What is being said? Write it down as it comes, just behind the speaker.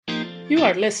You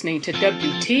are listening to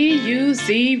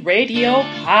WTUZ Radio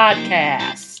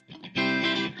Podcast.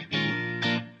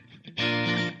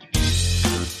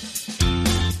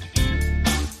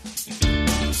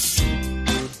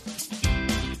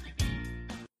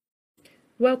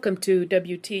 Welcome to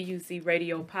WTUZ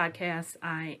Radio Podcast.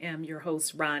 I am your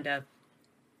host, Rhonda.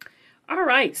 All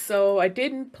right, so I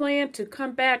didn't plan to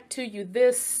come back to you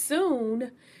this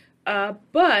soon,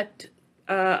 but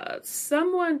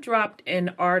someone dropped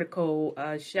an article.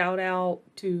 Shout out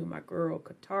to my girl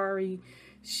Katari.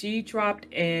 She dropped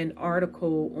an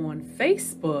article on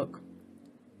Facebook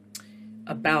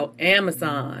about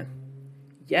Amazon.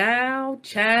 Yow,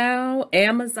 chow,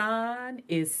 Amazon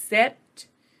is set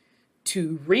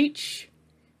to reach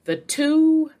the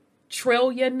 $2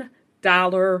 trillion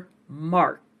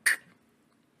mark.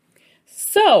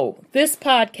 So this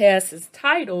podcast is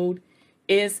titled,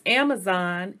 Is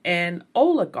Amazon an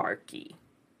Oligarchy?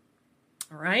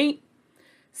 All right.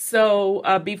 So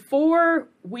before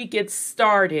we get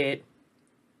started,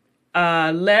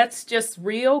 let's just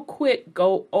real quick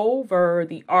go over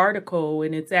the article,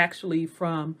 and it's actually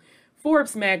from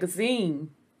Forbes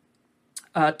magazine,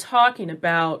 talking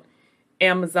about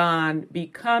Amazon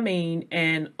becoming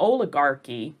an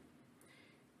oligarchy.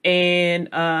 And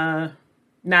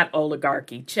not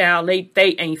oligarchy, child,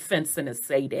 they ain't fencing to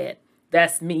say that.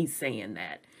 That's me saying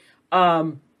that.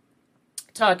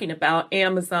 Talking about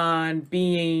Amazon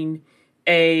being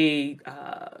a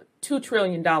 $2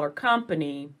 trillion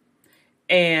company.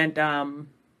 And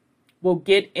we'll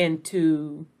get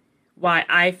into why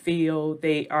I feel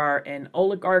they are an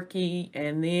oligarchy.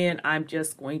 And then I'm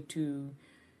just going to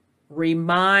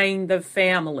remind the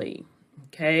family.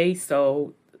 Okay,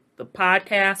 so the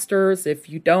podcasters, if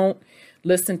you don't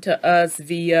listen to us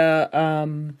via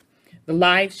the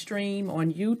live stream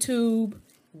on YouTube,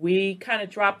 we kind of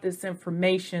drop this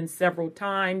information several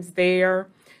times there.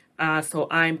 So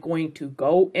I'm going to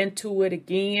go into it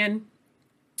again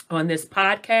on this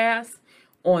podcast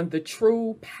on the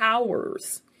true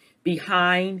powers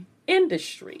behind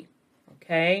industry.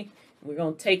 Okay, we're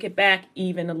going to take it back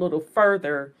even a little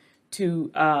further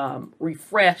to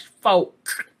refresh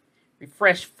folks'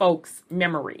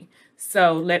 memory.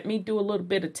 So let me do a little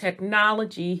bit of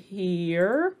technology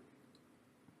here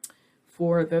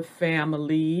for the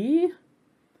family.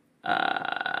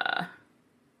 Child,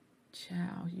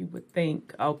 you would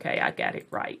think, okay, I got it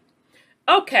right.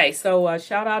 Okay, so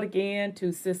shout out again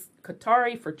to Sis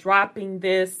Katari for dropping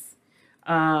this.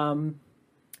 That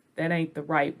ain't the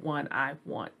right one I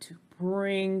want to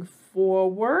bring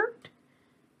forward.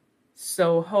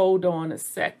 So hold on a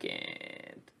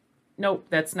second. Nope,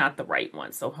 that's not the right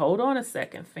one. So hold on a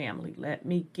second, family. Let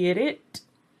me get it,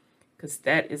 because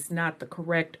that is not the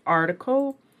correct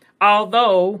article.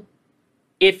 Although,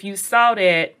 if you saw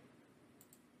that,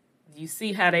 you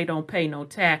see how they don't pay no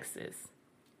taxes.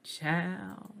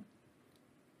 Child,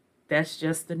 that's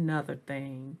just another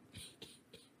thing.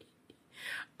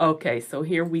 Okay, so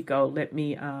here we go. Let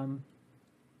me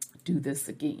do this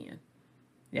again.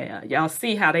 Yeah, y'all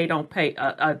see how they don't pay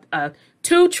a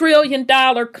 $2 trillion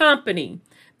company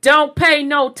don't pay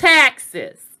no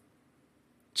taxes,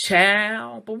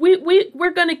 child. But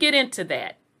we're gonna get into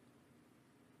that.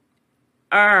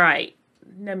 All right,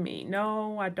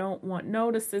 no, I don't want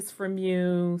notices from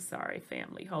you. Sorry,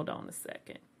 family. Hold on a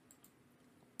second.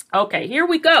 Okay, here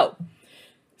we go.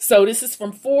 So this is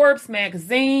from Forbes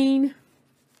magazine.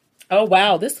 Oh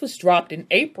wow, this was dropped in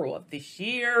April of this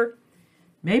year.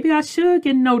 Maybe I should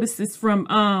get notices from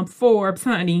Forbes,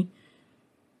 honey.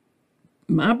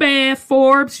 My bad,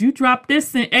 Forbes. You dropped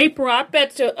this in April. I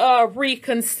bet you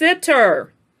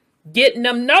reconsider getting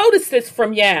them notices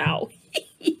from y'all.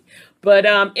 But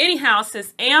anyhow, it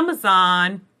says as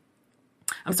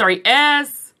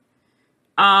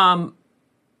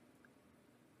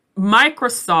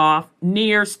Microsoft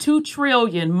nears $2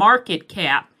 trillion market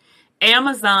cap,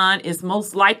 Amazon is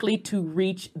most likely to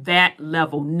reach that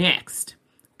level next.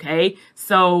 Okay,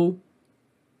 so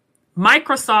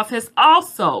Microsoft is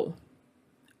also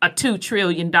a $2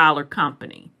 trillion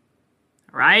company.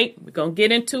 All right, we're going to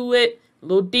get into it a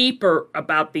little deeper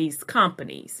about these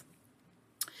companies.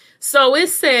 So it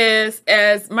says,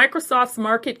 as Microsoft's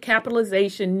market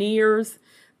capitalization nears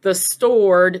the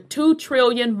stored $2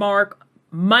 trillion mark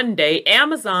Monday,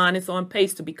 Amazon is on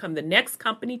pace to become the next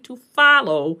company to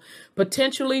follow,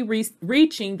 potentially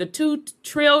reaching the $2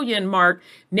 trillion mark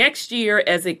next year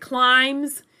as it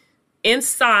climbs in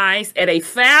size at a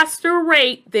faster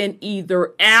rate than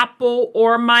either Apple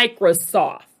or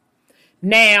Microsoft.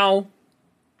 Now,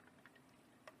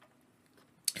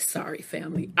 sorry,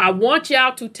 family, I want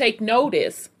y'all to take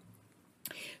notice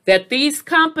that these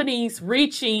companies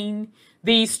reaching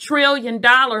these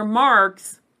trillion-dollar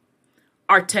marks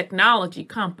are technology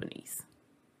companies.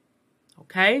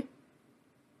 Okay?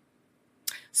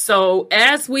 So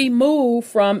as we move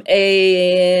from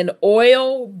an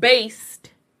oil-based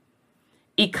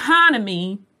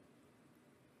economy,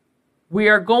 we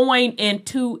are going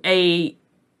into a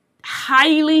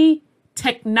highly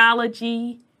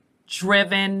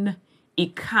technology-driven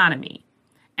economy.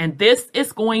 And this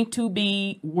is going to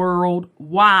be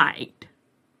worldwide.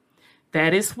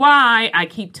 That is why I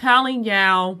keep telling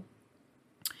y'all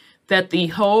that the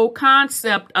whole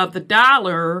concept of the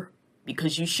dollar,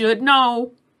 because you should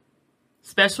know,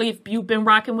 especially if you've been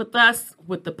rocking with us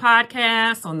with the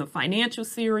podcast on the financial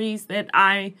series that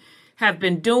I have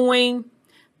been doing,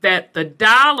 that the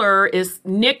dollar is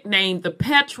nicknamed the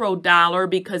petrodollar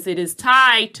because it is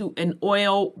tied to an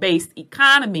oil-based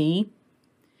economy.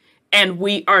 And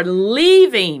we are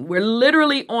leaving. We're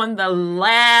literally on the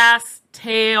last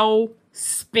tail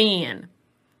spin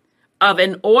of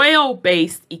an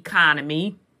oil-based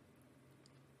economy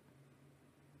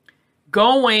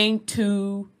going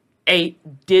to a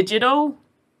digital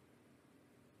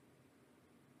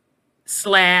 /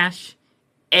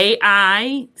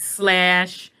 AI /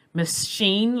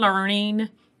 machine learning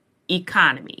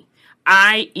economy,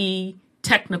 i.e.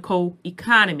 technical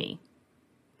economy.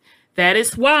 That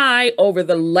is why over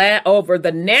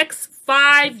the next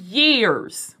 5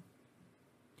 years,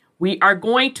 we are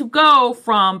going to go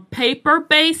from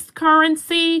paper-based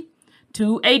currency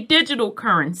to a digital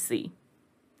currency.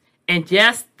 And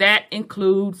yes, that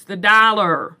includes the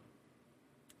dollar.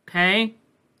 Okay?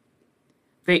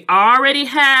 They already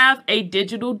have a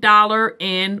digital dollar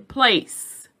in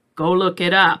place. Go look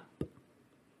it up.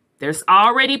 There's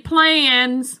already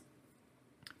plans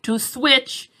to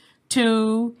switch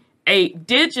to a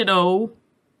digital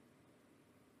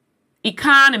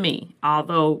economy,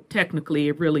 although technically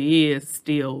it really is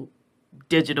still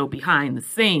digital behind the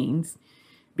scenes,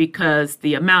 because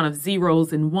the amount of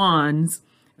zeros and ones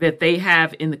that they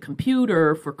have in the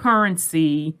computer for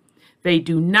currency, they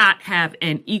do not have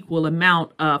an equal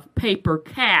amount of paper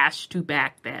cash to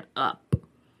back that up.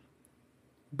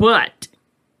 But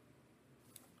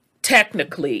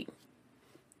technically,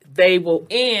 they will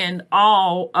end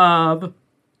all of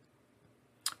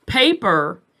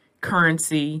paper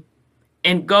currency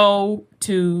and go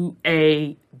to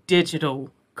a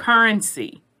digital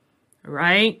currency,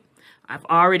 right? I've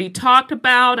already talked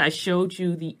about, I showed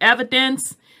you the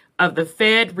evidence of the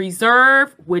Fed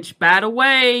Reserve, which, by the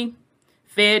way,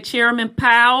 Fed Chairman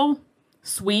Powell,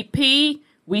 Sweet Pea,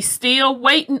 we still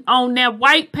waiting on that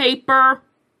white paper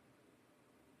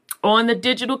on the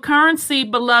digital currency,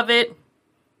 beloved.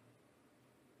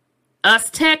 Us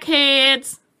tech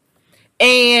heads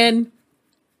and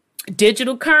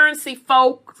digital currency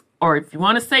folks, or if you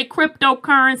want to say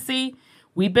cryptocurrency,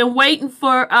 we've been waiting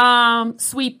for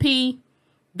Sweet Pea,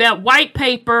 that white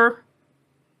paper.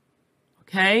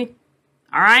 Okay.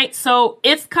 All right. So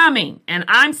it's coming. And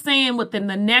I'm saying within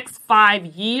the next 5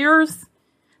 years,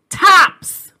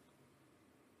 tops.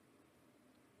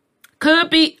 Could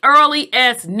be early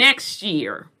as next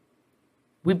year.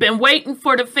 We've been waiting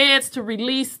for the feds to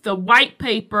release the white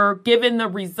paper, given the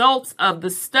results of the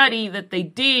study that they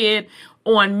did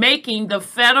on making the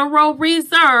Federal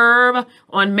Reserve,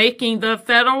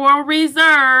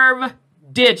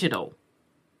 digital.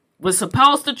 Was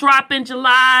supposed to drop in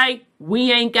July.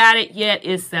 We ain't got it yet.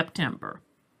 It's September.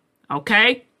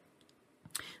 Okay?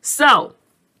 So,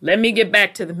 let me get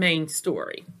back to the main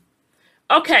story.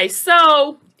 Okay,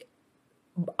 so,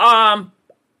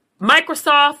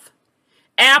 Microsoft,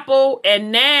 Apple,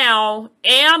 and now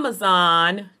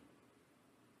Amazon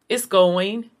is at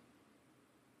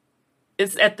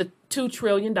the $2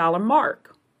 trillion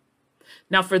mark.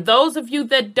 Now, for those of you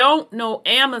that don't know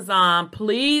Amazon,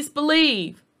 please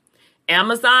believe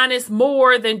Amazon is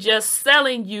more than just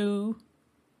selling you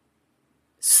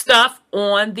stuff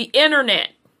on the internet,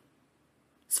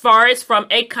 as far as from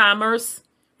a commerce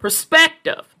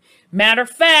perspective. Matter of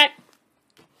fact,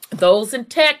 those in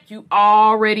tech, you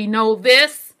already know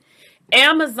this.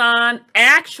 Amazon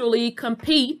actually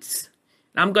competes.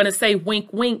 I'm going to say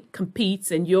wink, wink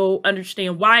competes, and you'll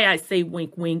understand why I say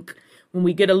wink, wink when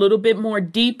we get a little bit more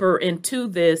deeper into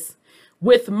this,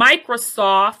 with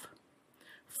Microsoft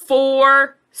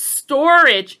for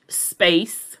storage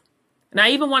space. And I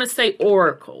even want to say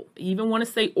Oracle.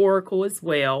 As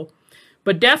well.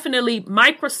 But definitely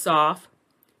Microsoft.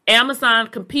 Amazon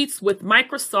competes with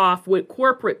Microsoft with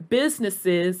corporate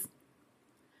businesses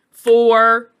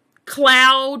for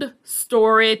cloud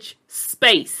storage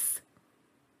space.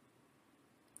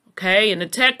 Okay, in the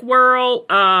tech world,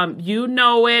 you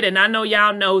know it, and I know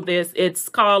y'all know this. It's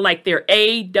called like their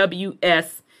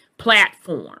AWS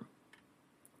platform.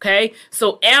 Okay,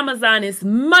 so Amazon is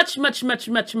much, much, much,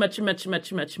 much, much, much,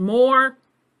 much, much more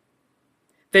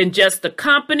than just a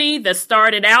company that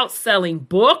started out selling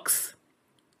books.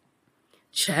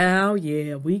 Child,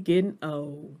 yeah, we getting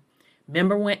old.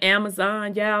 Remember when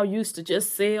Amazon, y'all, used to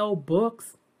just sell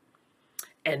books?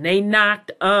 And they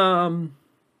knocked,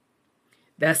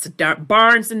 that's the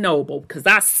Barnes and Noble, because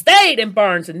I stayed in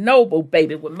Barnes and Noble,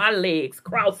 baby, with my legs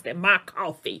crossed and my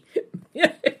coffee.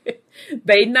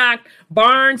 They knocked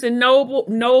Barnes and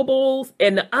Nobles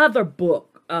and the other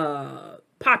book,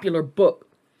 popular book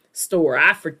store,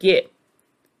 I forget,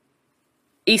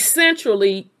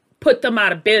 essentially put them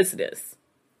out of business.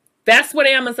 That's what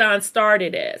Amazon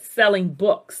started as, selling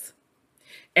books.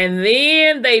 And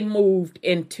then they moved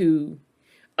into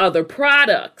other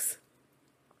products.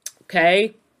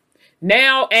 Okay.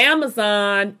 Now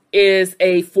Amazon is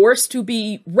a force to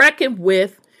be reckoned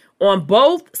with on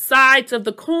both sides of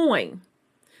the coin.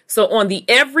 So on the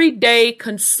everyday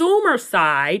consumer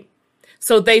side,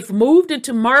 so they've moved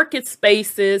into market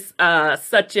spaces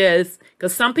such as,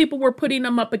 because some people were putting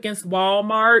them up against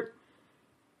Walmart.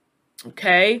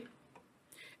 Okay.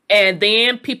 And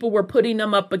then people were putting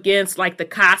them up against like the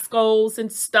Costco's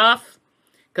and stuff.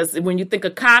 Because when you think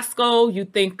of Costco, you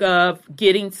think of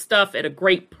getting stuff at a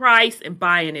great price and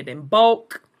buying it in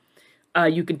bulk.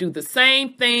 You can do the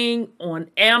same thing on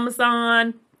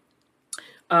Amazon.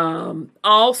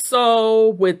 Also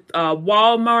with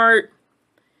Walmart,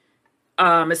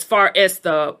 as far as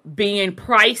the being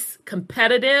price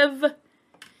competitive,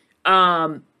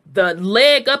 the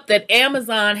leg up that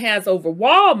Amazon has over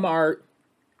Walmart,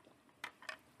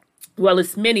 well,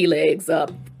 it's many legs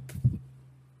up.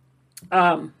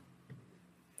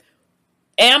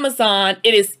 Amazon,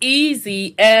 it is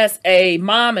easy as a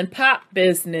mom and pop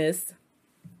business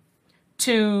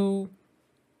to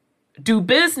do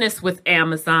business with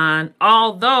Amazon,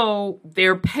 although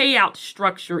their payout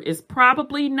structure is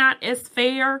probably not as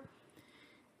fair.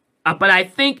 But I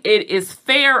think it is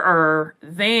fairer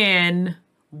than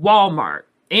Walmart.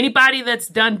 Anybody that's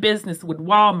done business with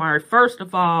Walmart, first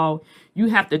of all, you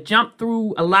have to jump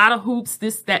through a lot of hoops,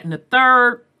 this, that, and the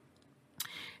third.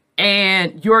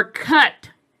 And your cut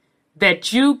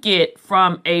that you get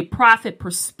from a profit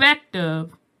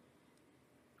perspective,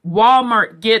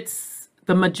 Walmart gets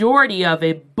the majority of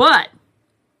it. But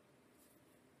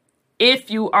if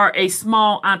you are a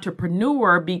small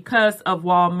entrepreneur, because of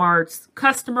Walmart's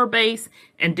customer base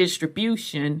and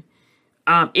distribution,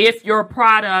 if your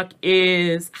product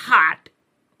is hot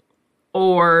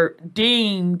or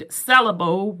deemed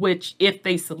sellable, which if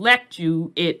they select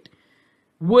you, it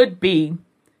would be,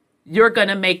 you're going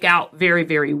to make out very,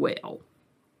 very well.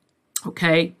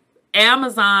 Okay.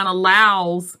 Amazon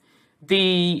allows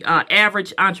the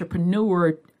average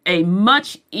entrepreneur a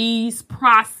much ease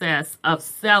process of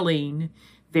selling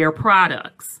their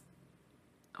products.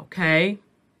 Okay.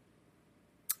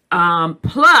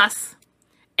 Plus,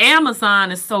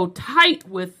 Amazon is so tight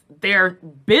with their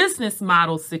business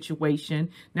model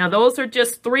situation. Now, those are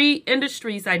just 3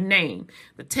 industries I named.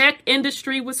 The tech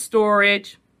industry with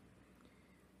storage,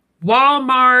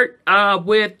 Walmart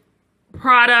with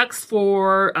products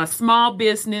for small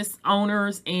business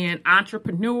owners and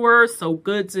entrepreneurs, so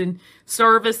goods and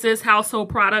services, household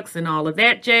products, and all of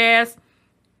that jazz.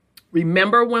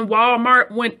 Remember when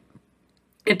Walmart went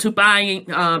into buying,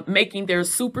 making their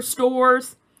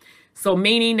superstores? So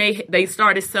meaning they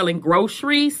started selling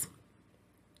groceries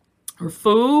or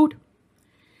food.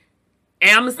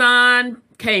 Amazon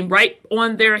came right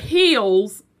on their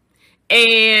heels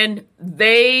and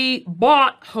they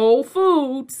bought Whole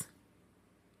Foods,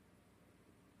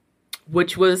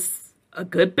 which was a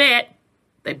good bet.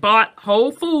 They bought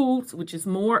Whole Foods, which is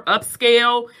more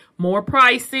upscale, more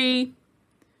pricey.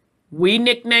 We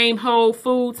nickname Whole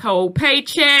Foods Whole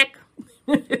Paycheck.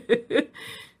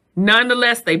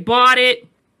 Nonetheless, they bought it.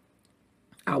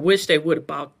 I wish they would have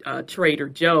bought Trader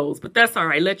Joe's, but that's all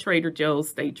right. Let Trader Joe's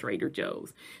stay Trader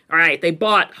Joe's. All right, they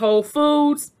bought Whole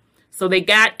Foods. So they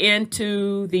got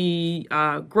into the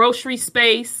grocery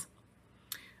space.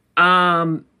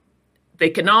 They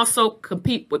can also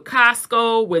compete with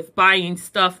Costco with buying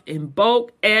stuff in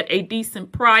bulk at a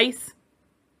decent price.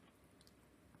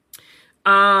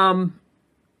 And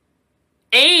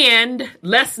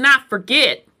let's not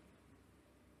forget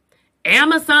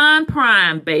Amazon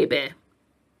Prime, baby.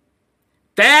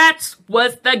 That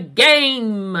was the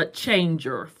game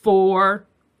changer for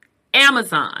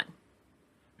Amazon.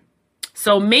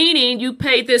 So meaning you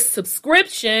pay this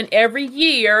subscription every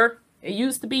year It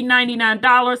used to be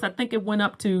 $99. I think it went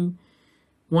up to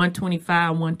 $125,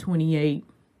 $128.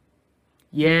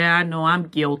 Yeah, I know I'm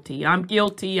guilty. I'm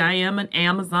guilty. I am an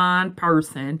Amazon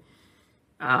person.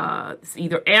 It's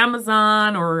either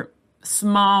Amazon or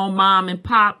small mom and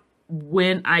pop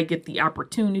when I get the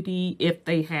opportunity, if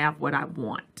they have what I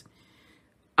want.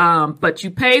 But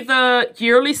you pay the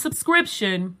yearly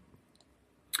subscription.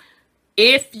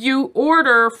 If you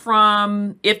order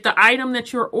if the item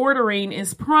that you're ordering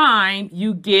is Prime,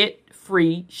 you get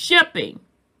free shipping.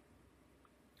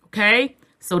 Okay?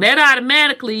 So that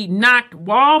automatically knocked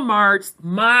Walmart's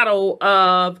model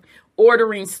of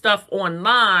ordering stuff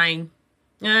online.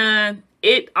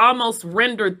 It almost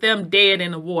rendered them dead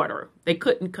in the water. They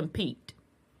couldn't compete.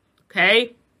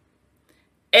 Okay?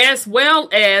 As well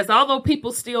as, although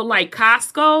people still like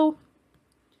Costco,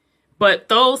 but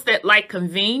those that like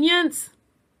convenience,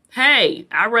 hey,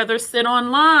 I'd rather sit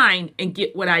online and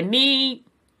get what I need,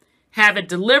 have it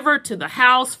delivered to the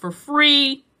house for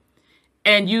free,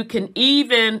 and you can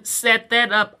even set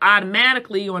that up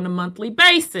automatically on a monthly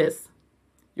basis,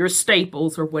 your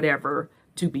staples or whatever,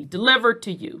 to be delivered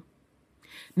to you.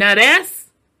 Now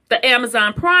that's the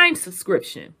Amazon Prime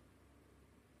subscription.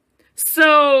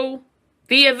 So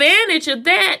the advantage of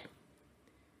that,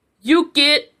 you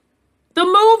get the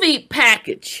movie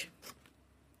package.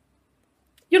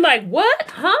 You're like,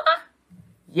 what? Huh?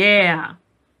 Yeah.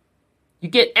 You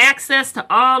get access to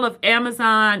all of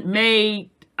Amazon made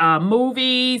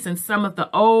movies and some of the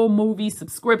old movie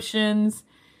subscriptions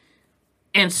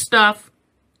and stuff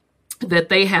that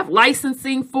they have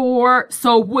licensing for.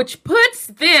 So which puts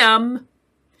them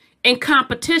in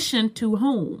competition to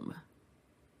whom?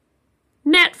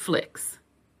 Netflix.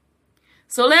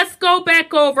 So let's go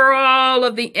back over all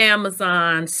of the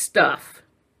Amazon stuff.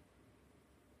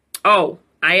 Oh,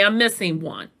 I am missing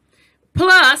one.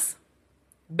 Plus,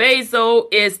 Bezos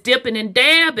is dipping and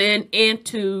dabbing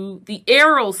into the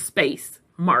aerospace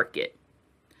market.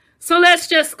 So let's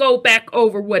just go back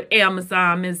over what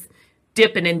Amazon is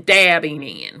dipping and dabbing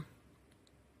in.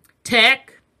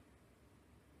 Tech,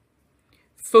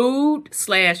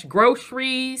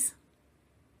 food/groceries,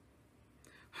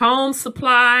 home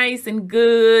supplies and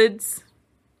goods,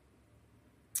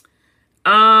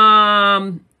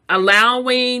 allowing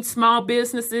small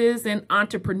businesses and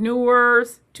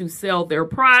entrepreneurs to sell their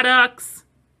products,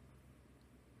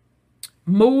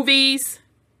 movies,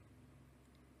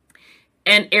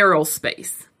 and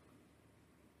aerospace.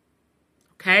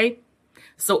 Okay?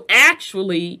 So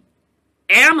actually,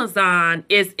 Amazon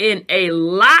is in a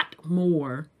lot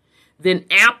more than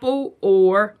Apple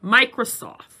or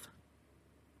Microsoft.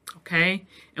 Okay?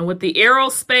 And with the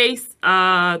aerospace,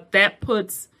 that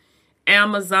puts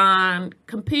Amazon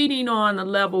competing on the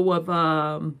level of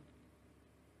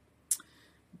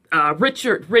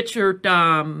Richard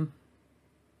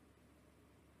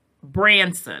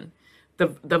Branson,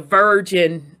 the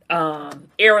Virgin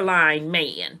airline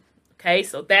man. Okay,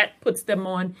 so that puts them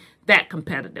on that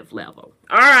competitive level.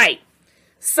 All right,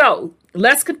 so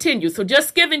let's continue. So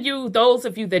just giving you, those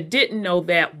of you that didn't know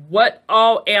that, what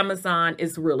all Amazon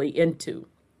is really into.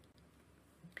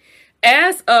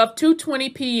 As of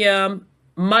 2:20 p.m.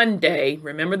 Monday,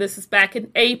 remember this is back in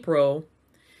April,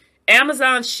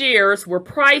 Amazon shares were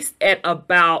priced at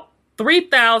about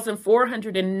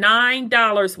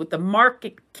 $3,409 with a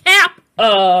market cap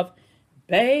of,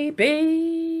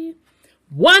 baby,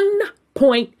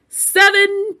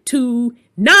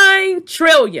 $1.729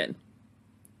 trillion.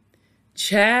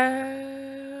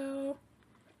 Child.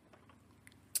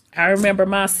 I remember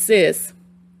my sis.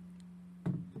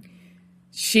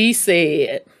 She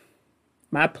said,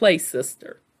 my play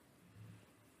sister,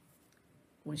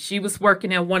 when she was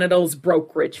working at one of those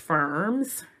brokerage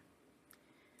firms,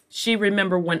 she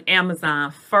remembered when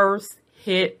Amazon first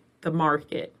hit the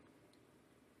market.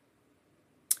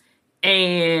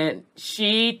 And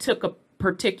she took a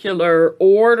particular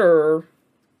order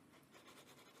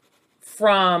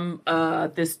from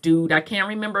this dude. I can't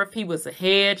remember if he was a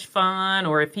hedge fund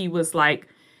or if he was like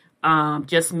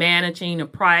just managing a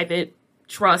private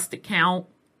trust account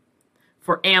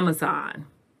for Amazon.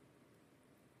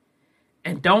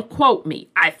 And don't quote me.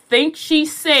 I think she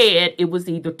said it was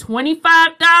either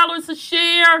 $25 a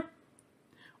share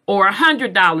or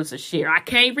 $100 a share. I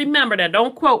can't remember that.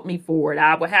 Don't quote me for it.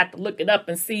 I would have to look it up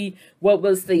and see what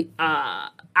was the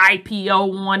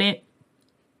IPO on it.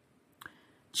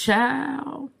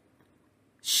 Child.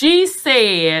 She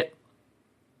said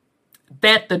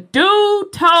that the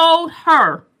dude told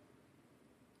her,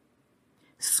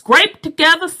 scrape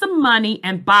together some money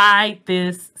and buy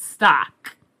this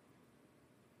stock.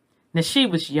 Now, she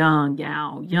was young,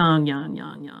 y'all. Young.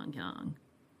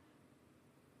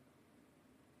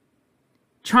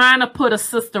 trying to put a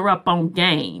sister up on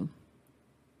game.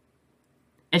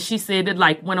 And she said it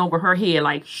like went over her head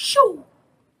like, shoo.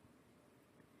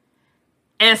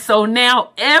 And so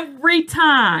now every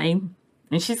time,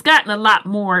 and she's gotten a lot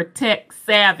more tech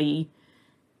savvy,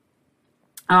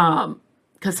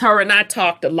 because her and I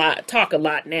talk a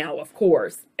lot now, of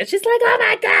course. And she's like, oh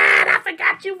my God, I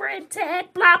forgot you were in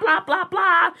tech, blah, blah, blah,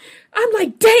 blah. I'm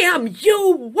like, damn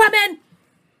you, woman.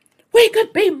 We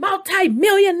could be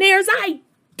multi-millionaires.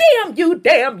 Damn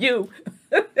you.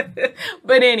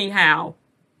 But anyhow,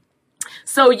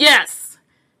 so yes,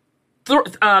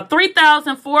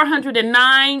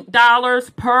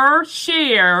 $3,409 per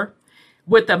share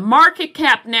with a market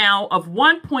cap now of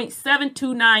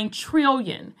 $1.729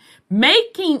 trillion,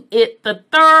 making it the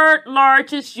third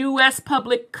largest U.S.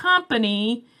 public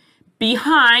company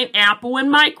behind Apple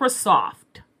and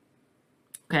Microsoft.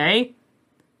 Okay?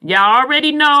 Y'all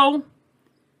already know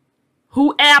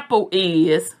who Apple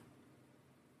is.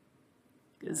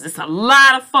 There's a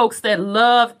lot of folks that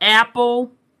love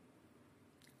Apple.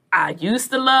 I used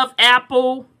to love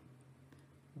Apple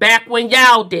back when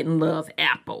y'all didn't love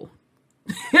Apple.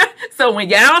 So when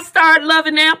y'all started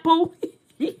loving Apple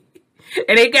and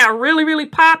it got really, really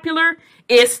popular,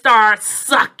 it started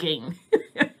sucking.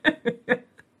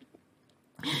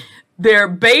 Their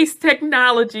base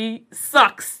technology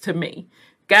sucks to me.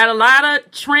 Got a lot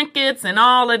of trinkets and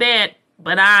all of that,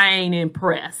 but I ain't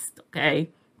impressed, okay?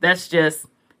 That's just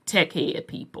tech head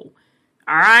people.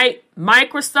 All right?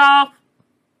 Microsoft,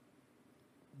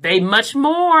 they much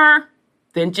more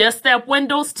than just that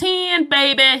Windows 10,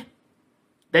 baby,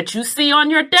 that you see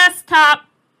on your desktop.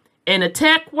 In the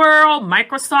tech world,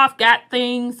 Microsoft got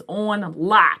things on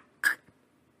lock.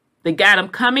 They got them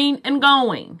coming and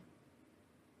going.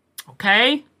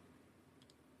 Okay?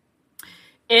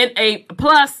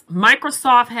 Plus,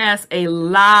 Microsoft has a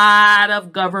lot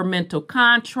of governmental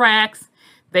contracts.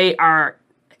 They are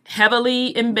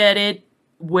heavily embedded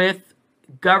with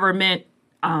government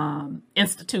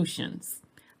institutions.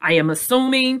 I am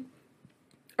assuming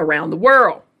around the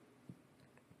world.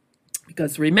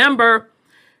 Because remember,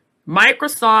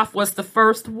 Microsoft was the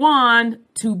first one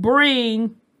to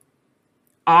bring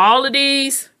all of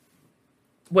these,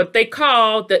 what they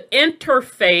call the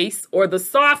interface or the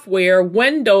software,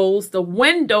 Windows, the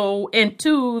window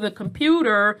into the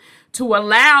computer to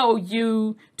allow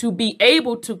you to be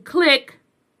able to click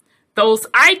those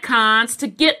icons to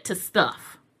get to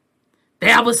stuff.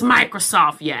 That was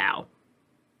Microsoft, y'all.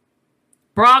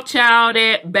 Brought y'all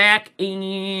that back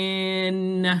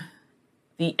in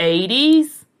the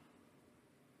 80s.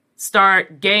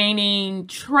 Start gaining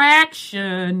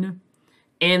traction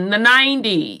in the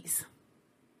 90s.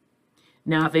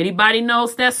 Now, if anybody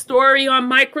knows that story on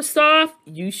Microsoft,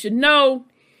 you should know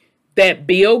that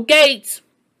Bill Gates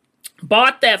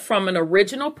bought that from an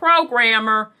original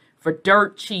programmer for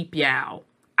dirt cheap, y'all.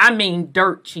 I mean,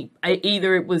 dirt cheap.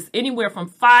 Either it was anywhere from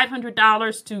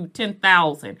 $500 to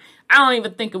 $10,000. I don't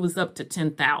even think it was up to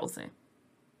 $10,000.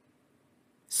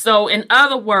 So, in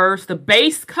other words, the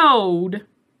base code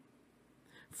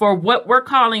for what we're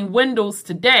calling Windows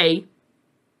today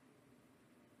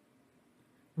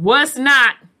was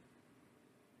not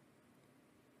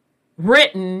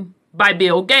written by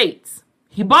Bill Gates.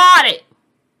 He bought it.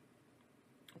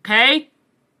 Okay?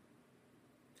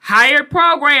 Hired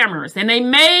programmers, and they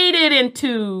made it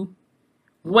into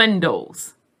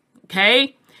Windows.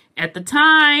 Okay? At the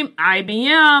time,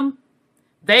 IBM,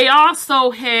 they also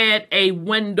had a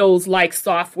Windows-like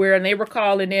software, and they were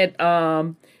calling it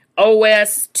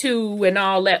OS2 and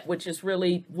all that, which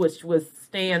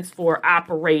stands for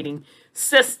operating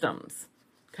systems.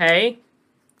 Okay?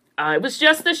 It was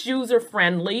just as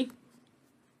user-friendly.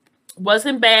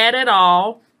 Wasn't bad at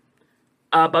all.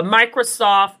 But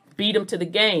Microsoft beat them to the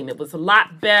game. It was a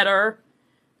lot better.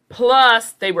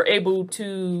 Plus, they were able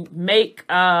to make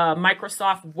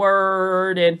Microsoft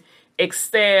Word and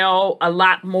Excel a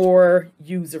lot more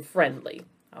user-friendly.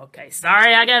 Okay,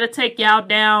 sorry, I got to take y'all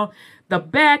down the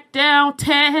back down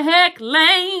tech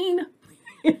lane.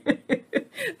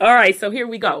 All right, so here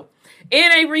we go.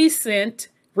 In a recent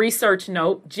research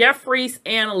note, Jefferies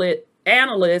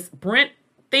analyst Brent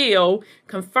Thiel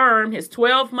confirmed his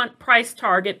 12-month price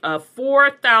target of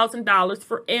 $4,000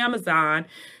 for Amazon,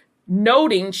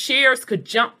 noting shares could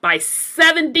jump by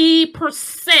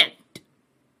 70%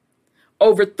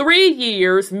 over 3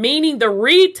 years, meaning the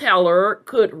retailer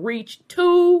could reach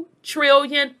 $2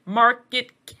 trillion market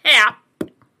cap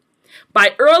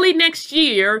by early next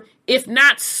year, if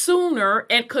not sooner,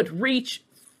 and could reach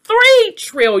 $3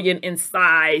 trillion in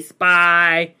size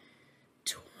by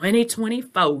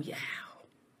 2024. Yeah.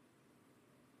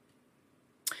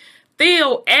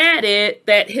 Thiel added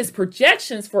that his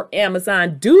projections for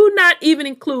Amazon do not even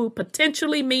include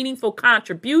potentially meaningful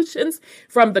contributions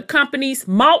from the company's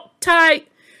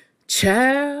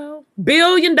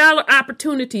multi-billion-dollar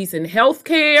opportunities in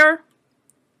healthcare.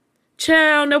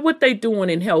 Child, now what they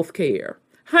doing in healthcare?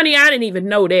 Honey, I didn't even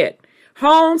know that.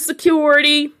 Home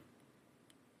security.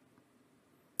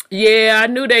 Yeah, I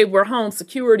knew they were home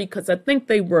security because I think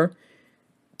they were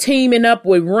teaming up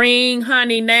with Ring,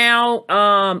 honey, now.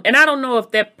 And I don't know if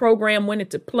that program went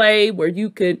into play where you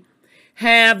could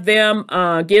have them,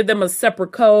 give them a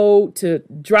separate code to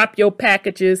drop your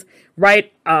packages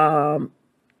right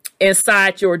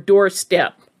inside your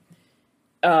doorstep.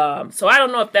 So I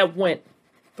don't know if that went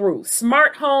through.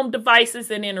 Smart home devices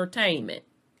and entertainment.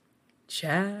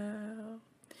 Child.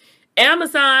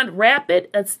 Amazon's rapid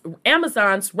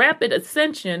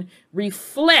ascension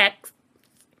reflects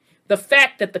the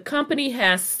fact that the company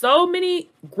has so many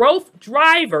growth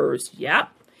drivers,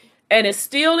 and is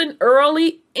still in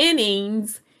early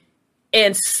innings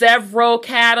in several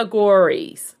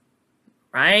categories,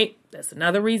 right? That's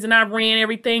another reason I ran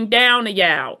everything down to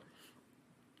y'all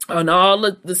on all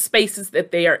of the spaces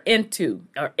that they are into,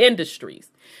 or industries.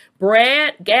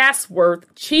 Brad Gasworth,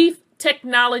 Chief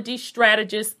Technology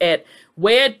Strategist at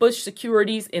Wedbush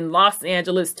Securities in Los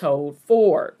Angeles, told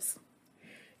Forbes.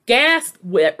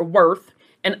 Gasworth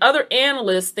and other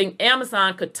analysts think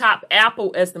Amazon could top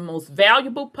Apple as the most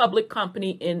valuable public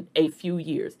company in a few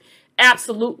years.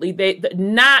 Absolutely.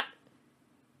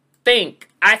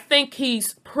 I think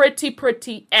he's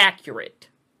pretty accurate.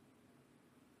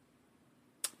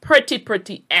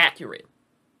 Pretty accurate.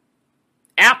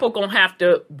 Apple gonna have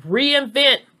to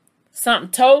reinvent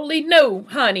something totally new,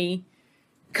 honey,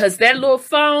 because that little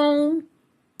phone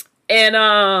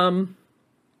and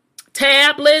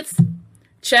tablets,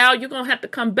 child, you're going to have to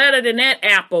come better than that,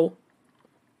 Apple.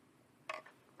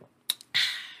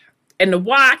 And the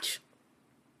watch,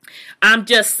 I'm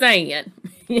just saying.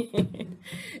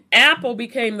 Apple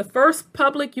became the first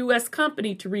public U.S.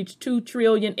 company to reach $2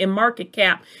 trillion in market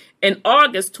cap in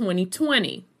August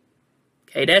 2020.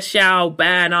 Okay, that's y'all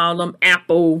buying all them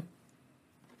Apple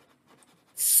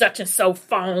such and so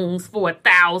phones for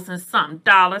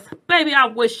 $1,000-something. Baby, I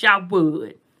wish y'all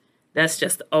would. That's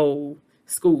just the old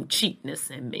school cheapness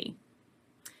in me.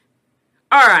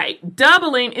 All right,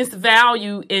 doubling its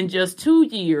value in just 2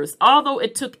 years, although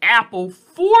it took Apple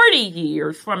 40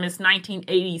 years from its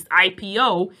 1980s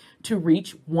IPO to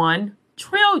reach $1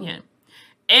 trillion.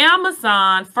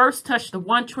 Amazon first touched the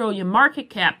 $1 trillion market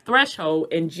cap threshold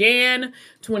in Jan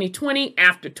 2020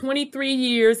 after 23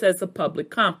 years as a public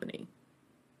company.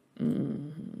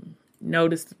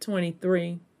 Notice the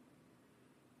 23.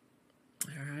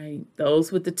 All right,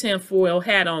 those with the tinfoil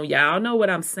hat on, y'all know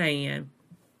what I'm saying.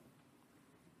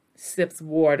 Sips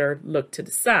water, look to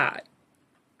the side.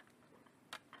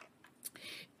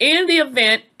 In the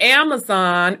event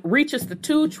Amazon reaches the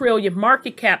 $2 trillion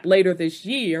market cap later this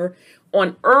year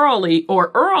early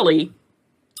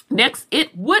next,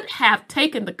 it would have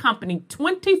taken the company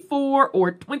 24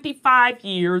 or 25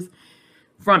 years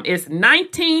from its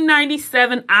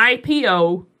 1997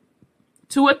 IPO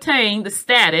to attain the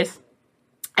status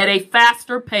at a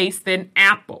faster pace than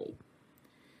Apple.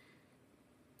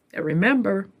 And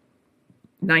remember,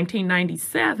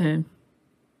 1997,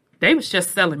 they was just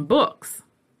selling books.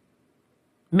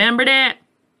 Remember that?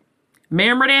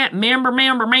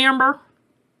 Remember?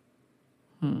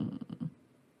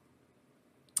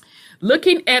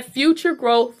 Looking at future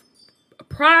growth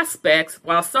prospects,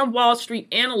 while some Wall Street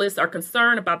analysts are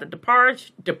concerned about the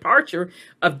departure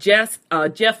of Jeff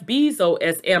Bezos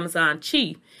as Amazon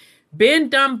chief, Ben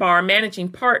Dunbar, managing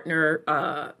partner,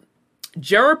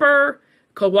 Gerber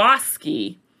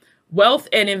Kowalski, Wealth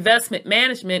and Investment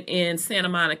Management in Santa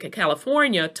Monica,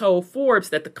 California, told Forbes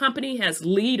that the company has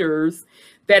leaders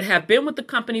that have been with the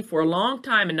company for a long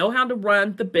time and know how to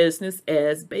run the business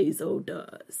as Bezos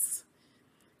does.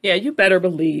 Yeah, you better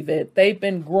believe it. They've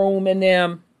been grooming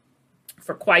them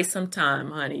for quite some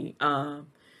time, honey,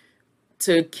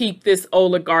 to keep this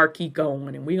oligarchy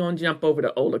going. And we're going to jump over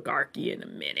to oligarchy in a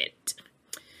minute.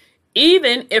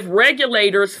 Even if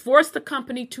regulators force the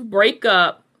company to break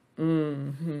up,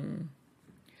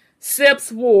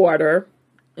 sips water,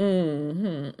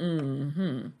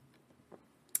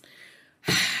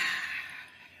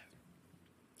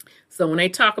 So when they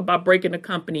talk about breaking the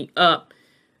company up,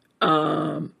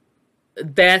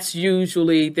 that's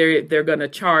usually they're going to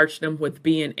charge them with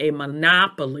being a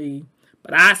monopoly,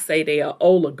 but I say they are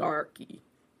oligarchy.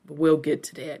 But we'll get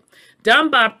to that.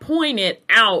 Dunbar pointed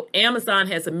out Amazon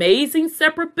has amazing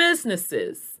separate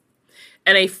businesses,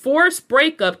 and a forced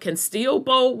breakup can still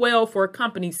bode well for a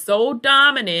company so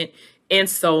dominant in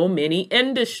so many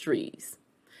industries.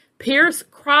 Pierce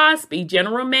Crosby,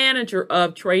 general manager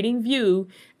of TradingView,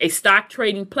 a stock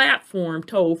trading platform,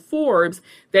 told Forbes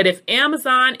that if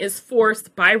Amazon is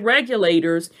forced by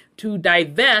regulators to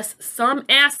divest some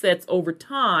assets over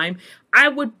time, I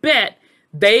would bet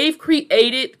they've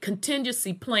created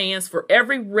contingency plans for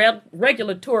every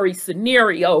regulatory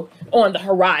scenario on the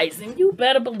horizon. You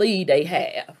better believe they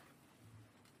have.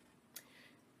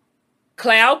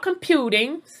 Cloud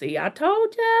computing. See, I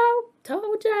told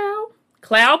y'all.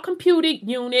 Cloud computing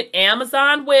unit,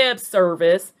 Amazon Web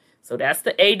Service, so that's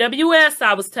the AWS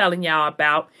I was telling y'all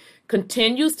about,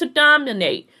 continues to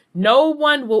dominate. No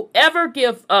one will ever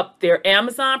give up their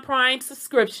Amazon Prime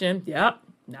subscription. Yep,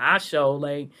 not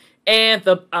surely. And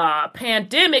the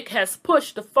pandemic has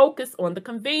pushed the focus on the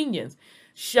convenience.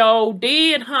 Show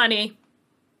did, honey.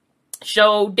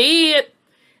 Show did.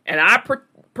 And I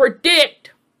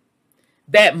predict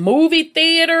that movie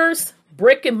theaters,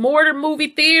 brick and mortar movie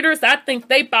theaters, I think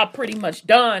they about pretty much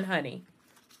done, honey.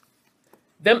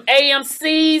 Them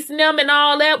AMCs, them and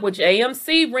all that, which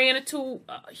AMC ran into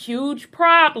huge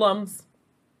problems.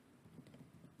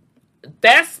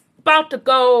 That's about to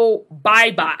go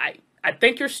bye-bye. I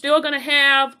think you're still going to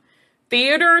have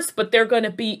theaters, but they're going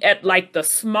to be at like the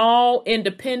small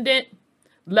independent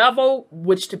level,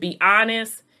 which to be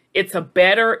honest, it's a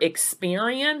better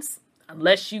experience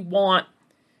unless you want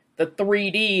the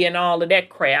 3D and all of that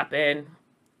crap. And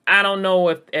I don't know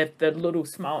if the little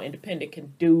small independent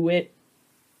can do it.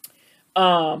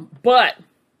 But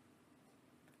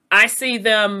I see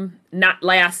them not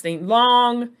lasting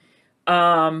long.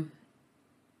 During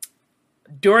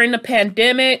the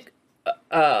pandemic,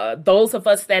 those of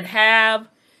us that have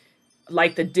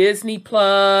like the Disney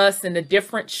Plus and the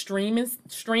different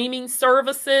streaming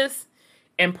services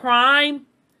and Prime,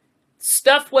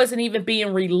 stuff wasn't even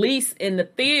being released in the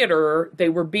theater. They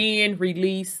were being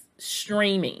released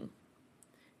streaming.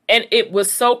 And it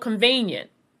was so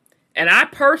convenient. And I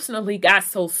personally got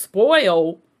so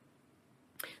spoiled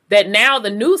that now the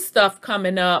new stuff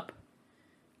coming up,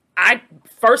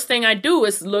 first thing I do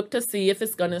is look to see if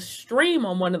it's going to stream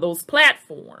on one of those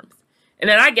platforms. And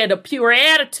then I get a pure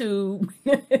attitude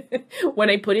when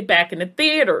they put it back in the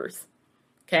theaters.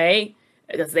 Okay?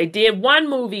 Because they did one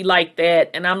movie like that,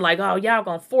 and I'm like, oh, y'all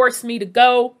gonna force me to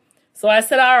go? So I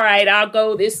said, all right, I'll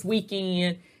go this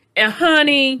weekend. And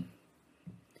honey,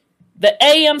 the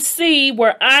AMC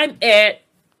where I'm at,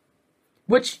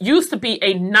 which used to be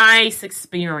a nice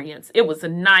experience. It was a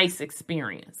nice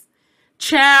experience.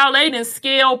 Child, they didn't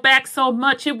scale back so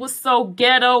much. It was so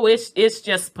ghetto. It's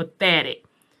just pathetic.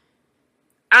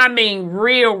 I mean,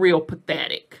 real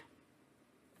pathetic.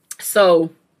 So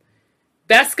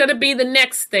that's going to be the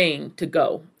next thing to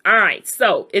go. All right,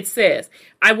 so it says,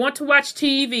 I want to watch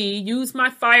TV, use my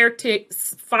Fire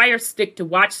Stick to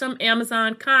watch some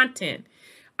Amazon content.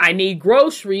 I need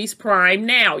groceries, Prime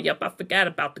Now. Yep, I forgot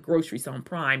about the groceries on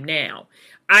Prime Now.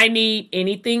 I need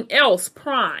anything else,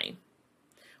 Prime.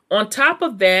 On top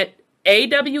of that,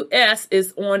 AWS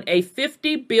is on a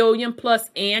 $50 billion plus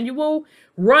annual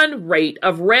run rate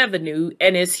of revenue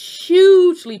and is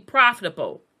hugely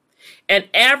profitable. And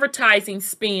advertising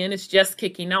spend is just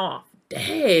kicking off.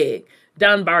 Dang,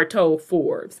 Dunbar told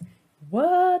Forbes.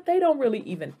 What? They don't really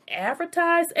even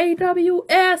advertise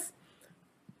AWS?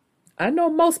 I know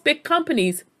most big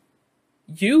companies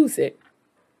use it.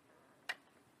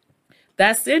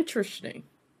 That's interesting.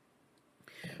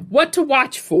 What to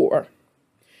watch for?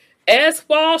 As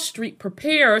Wall Street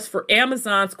prepares for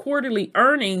Amazon's quarterly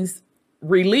earnings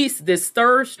release this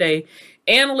Thursday,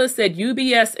 analysts at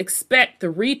UBS expect the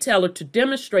retailer to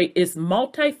demonstrate its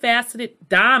multifaceted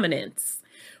dominance,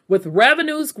 with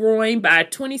revenues growing by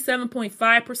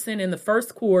 27.5% in the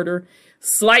first quarter,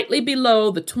 slightly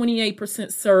below the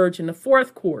 28% surge in the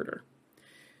fourth quarter.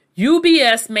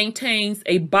 UBS maintains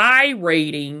a buy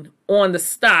rating on the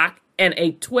stock and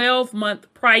a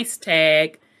 12-month price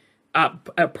target of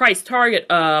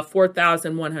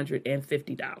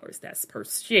 $4,150. That's per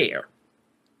share.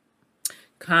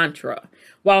 Contra.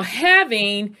 While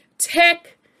having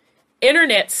tech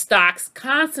internet stocks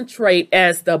concentrate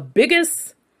as the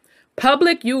biggest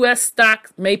public U.S.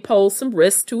 stock may pose some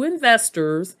risk to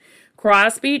investors,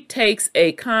 Crosby takes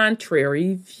a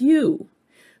contrary view.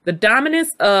 The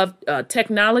dominance of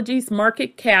technology's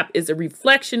market cap is a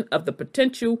reflection of the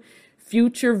potential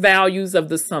future values of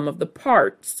the sum of the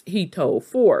parts, he told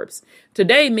Forbes.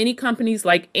 Today, many companies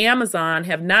like Amazon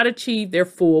have not achieved their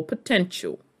full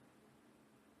potential.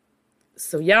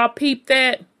 So y'all peep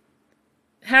that?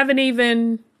 Haven't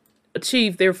even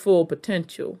achieved their full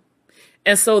potential.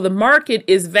 And so the market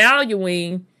is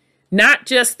valuing not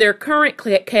just their current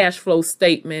cash flow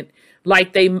statement,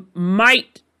 like they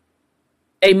might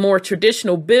a more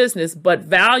traditional business, but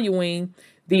valuing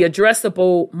the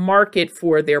addressable market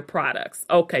for their products.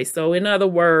 Okay, so in other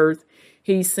words,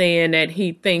 he's saying that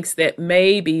he thinks that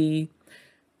maybe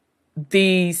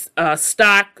these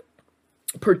stock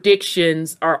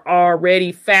predictions are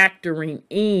already factoring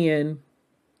in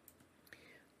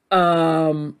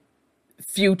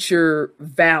future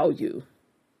value.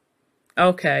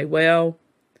 Okay, well,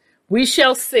 we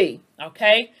shall see.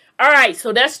 Okay. All right.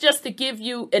 So that's just to give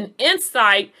you an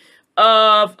insight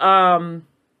of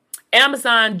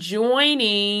Amazon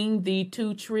joining the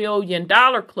 $2 trillion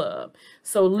club.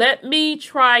 So let me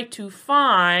try to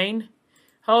find,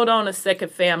 hold on a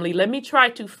second, family. Let me try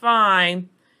to find,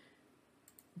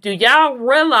 do y'all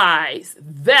realize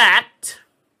that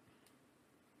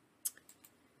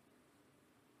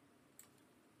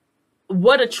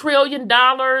what $1 trillion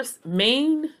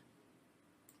mean?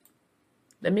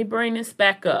 Let me bring this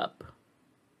back up.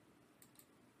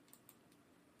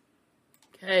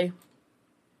 Okay.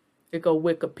 Here go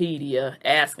Wikipedia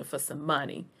asking for some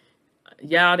money.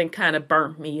 Y'all done kind of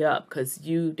burnt me up because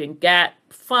you done got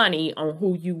funny on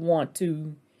who you want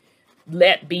to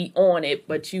let be on it,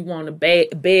 but you want to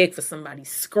beg for somebody's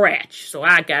scratch. So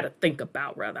I got to think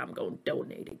about whether I'm going to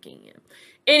donate again.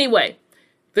 Anyway,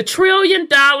 the $1 trillion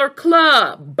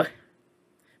club,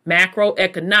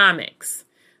 macroeconomics.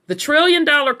 The $1 trillion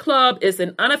club is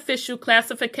an unofficial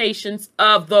classification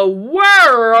of the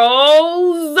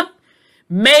world's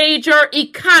major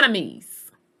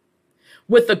economies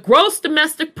with a gross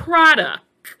domestic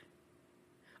product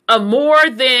of more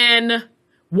than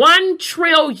 1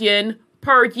 trillion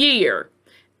per year.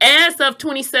 As of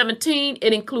 2017,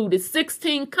 it included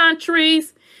 16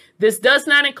 countries. This does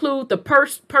not include the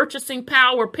purchasing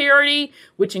power parity,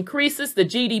 which increases the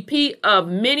GDP of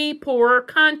many poorer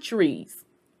countries.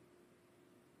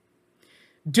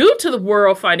 Due to the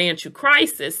world financial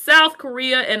crisis, South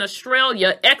Korea and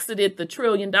Australia exited the $1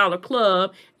 trillion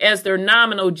club as their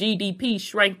nominal GDP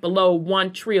shrank below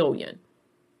 1 trillion.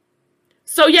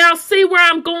 So y'all see where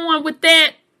I'm going with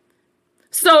that?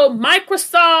 So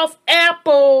Microsoft,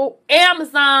 Apple,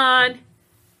 Amazon,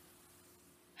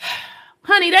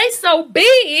 honey, they so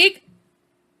big.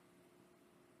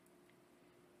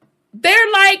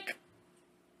 They're like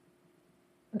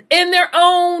in their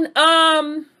own,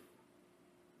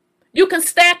 you can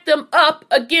stack them up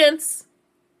against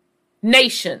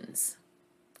nations.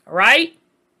 All right?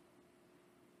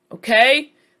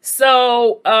 Okay?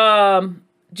 So,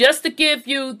 just to give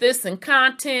you this in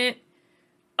content,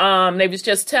 they was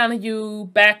just telling you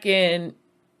back in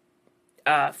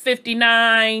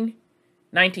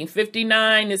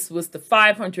 1959, this was the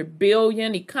 500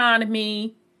 billion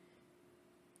economy.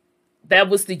 That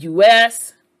was the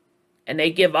U.S., and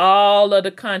they give all of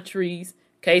the countries.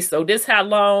 Okay, so this how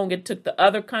long it took the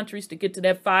other countries to get to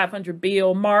that 500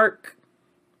 bill mark.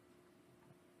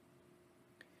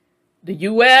 The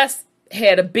U.S.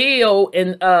 had a bill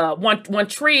in one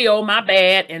trillion, my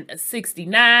bad, in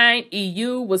 69.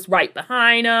 EU was right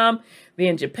behind them.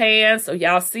 Then Japan. So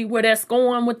y'all see where that's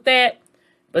going with that.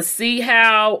 But see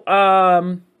how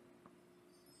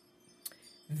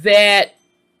that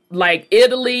like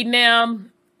Italy now,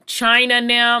 China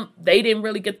now, they didn't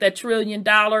really get that $1 trillion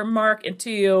mark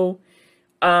until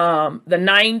the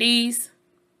 90s.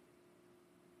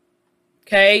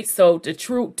 Okay, so the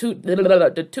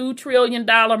 $2 trillion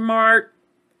mark,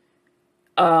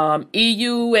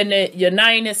 EU and the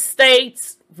United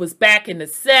States was back in the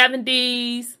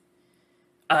 70s,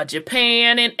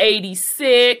 Japan in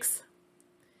 86,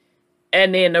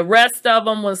 and then the rest of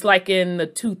them was like in the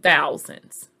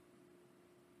 2000s.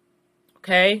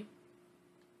 Okay.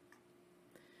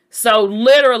 So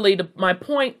literally, my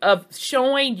point of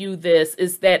showing you this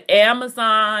is that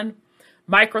Amazon,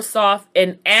 Microsoft,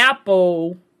 and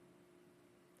Apple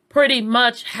pretty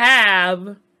much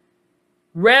have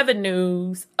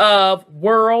revenues of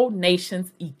world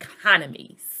nations'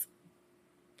 economies.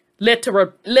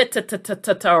 Literally.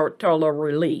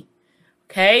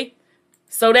 Okay?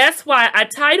 So that's why I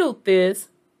titled this,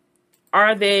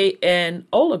 Are They an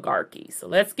Oligarchy? So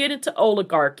let's get into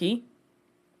oligarchy.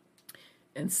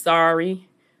 And sorry,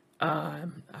 I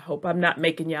hope I'm not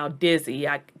making y'all dizzy.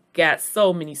 I got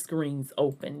so many screens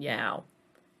open, y'all.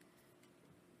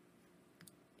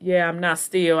 Yeah, I'm not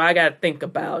still. I got to think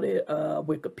about it,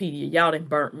 Wikipedia. Y'all done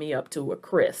burnt me up to a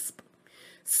crisp.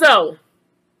 So,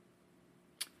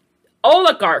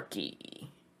 oligarchy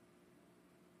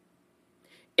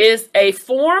is a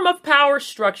form of power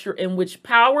structure in which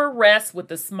power rests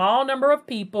with a small number of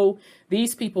people.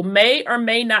 These people may or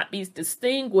may not be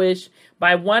distinguished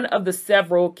by one of the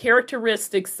several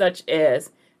characteristics such as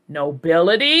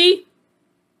nobility,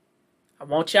 I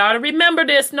want y'all to remember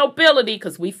this, nobility,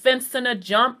 because we fencing a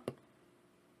jump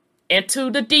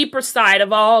into the deeper side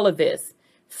of all of this.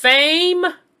 Fame,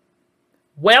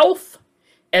 wealth,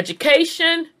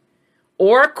 education,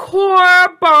 or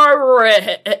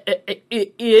corporate,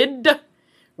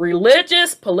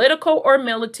 religious, political, or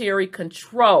military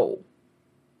control.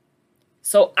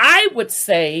 So I would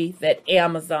say that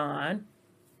Amazon,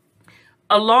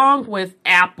 along with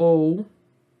Apple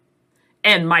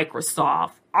and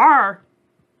Microsoft, are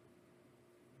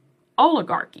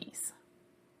oligarchies.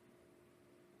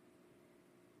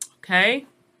 Okay.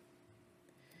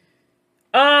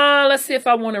 Let's see if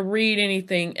I want to read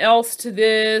anything else to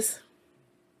this.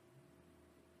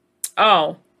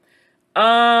 Oh.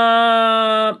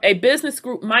 A business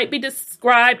group might be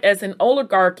described as an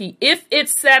oligarchy if it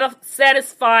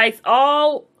satisfies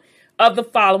all of the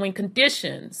following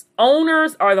conditions.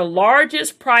 Owners are the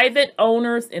largest private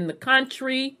owners in the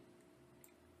country.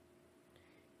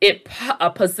 It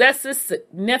possesses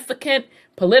significant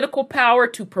political power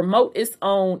to promote its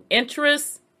own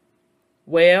interests.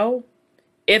 Well,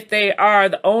 if they are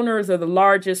the owners of the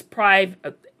largest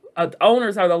private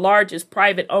owners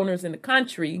in the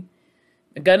country,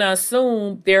 I'm going to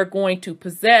assume they're going to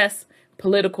possess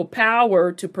political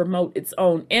power to promote its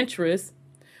own interests.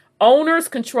 Owners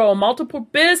control multiple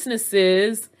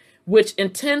businesses which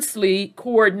intensely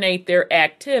coordinate their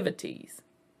activities.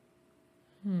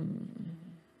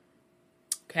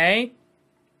 Okay.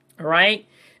 All right.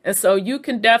 And so you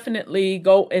can definitely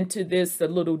go into this a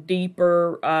little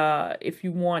deeper if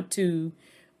you want to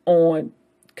on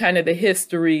kind of the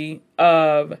history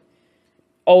of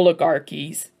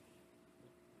oligarchies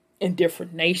in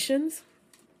different nations.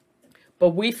 But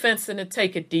we fencing to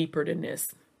take it deeper than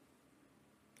this,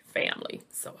 family.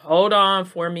 So hold on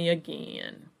for me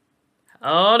again.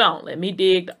 Hold on. Let me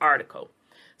dig the article.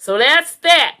 So that's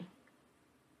that.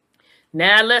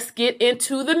 Now let's get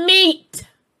into the meat.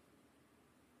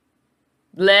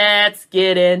 Let's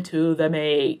get into the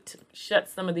meat. Shut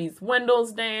some of these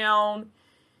windows down.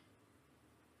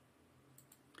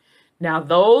 Now,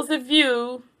 those of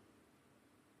you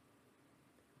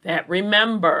that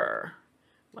remember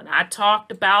when I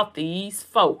talked about these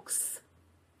folks,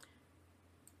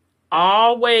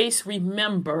 always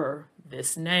remember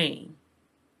this name,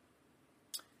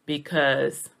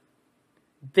 because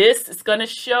this is going to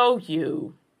show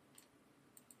you,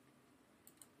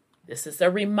 this is a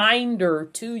reminder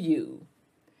to you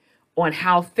on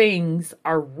how things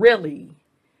are really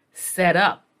set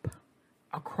up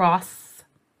across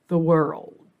the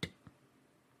world.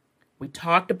 We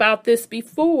talked about this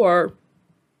before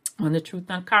on the Truth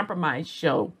Uncompromised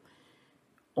show.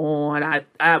 I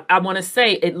want to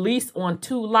say at least on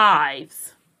 2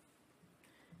 lives,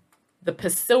 the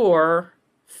Pessoa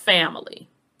family.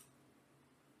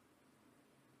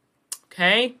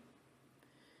 Okay?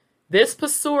 This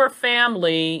Pessoa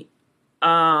family,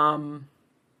 let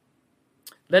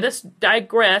us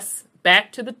digress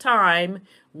back to the time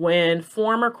when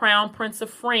former Crown Prince of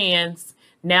France,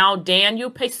 now Daniel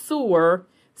Pessoa,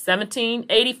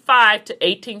 1785 to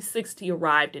 1860,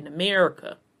 arrived in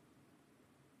America.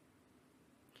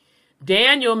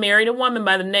 Daniel married a woman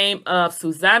by the name of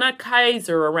Susanna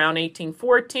Kaiser around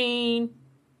 1814.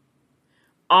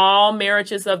 All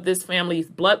marriages of this family's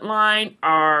bloodline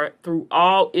are through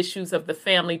all issues of the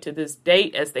family to this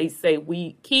date. As they say,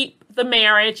 we keep the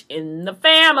marriage in the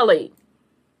family.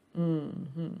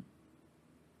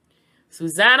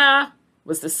 Susanna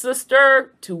was the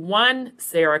sister to one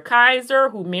Sarah Kaiser,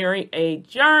 who married a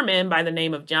German by the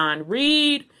name of John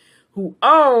Reed, who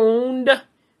owned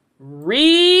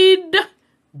Reed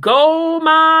Gold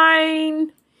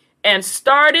Mine and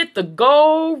started the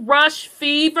gold rush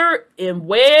fever in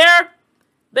where?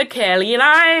 The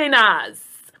Carolinas.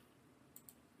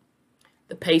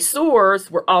 The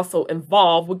Pessoas were also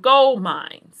involved with gold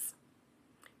mines.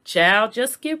 Child,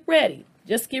 just get ready.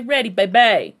 Just get ready,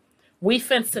 baby. We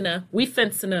fencing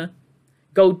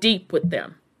go deep with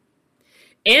them.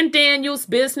 In Daniel's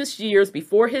business years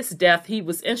before his death, he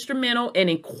was instrumental in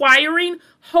acquiring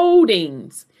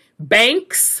holdings,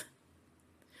 banks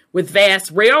with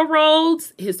vast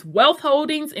railroads, his wealth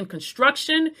holdings in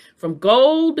construction from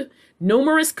gold,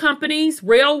 numerous companies,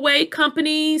 railway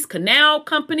companies, canal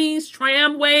companies,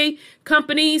 tramway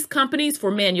companies, companies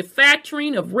for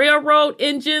manufacturing of railroad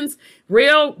engines,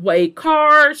 railway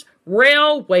cars,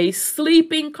 railway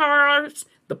sleeping cars,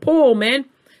 the Pullman,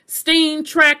 steam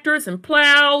tractors and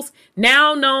plows,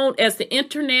 now known as the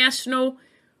International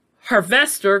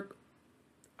Harvester,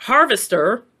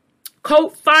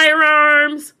 Colt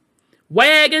firearms,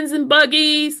 wagons and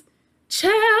buggies.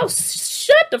 Child,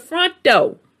 shut the front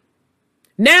door.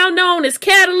 now known as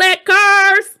Cadillac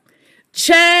cars.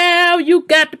 Child, you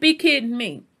got to be kidding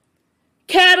me.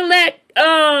 Cadillac,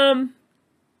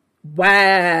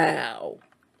 wow.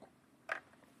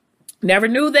 Never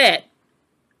knew that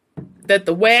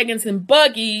the wagons and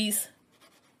buggies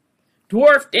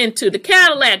dwarfed into the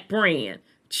Cadillac brand.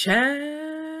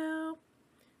 Child,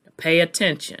 pay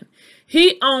attention.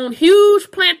 He owned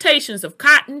huge plantations of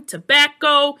cotton,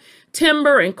 tobacco,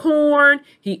 timber, and corn.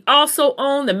 He also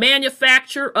owned the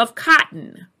manufacture of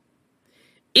cotton.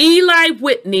 Eli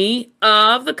Whitney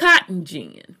of the Cotton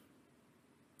Gin.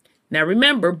 Now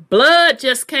remember, blood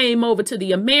just came over to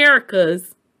the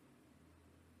Americas.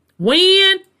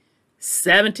 When?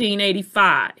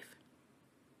 1785.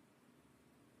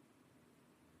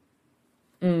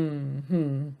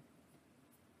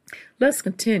 Let's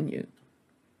continue.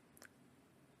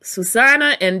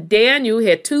 Susanna and Daniel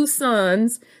had 2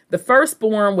 sons. The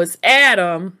firstborn was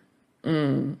Adam.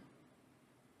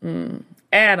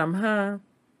 Adam, huh?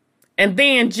 And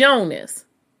then Jonas.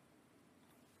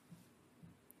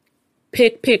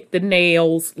 Pick the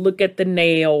nails. Look at the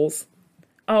nails.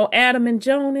 Oh, Adam and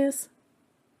Jonas?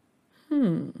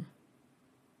 Aren't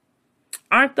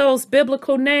those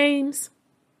biblical names?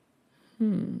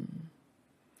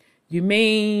 You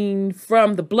mean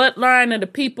from the bloodline of the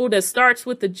people that starts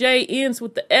with the J, ends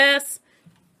with the S?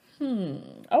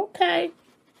 Okay.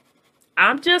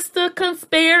 I'm just a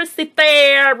conspiracy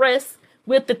theorist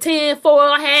with the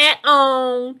tinfoil hat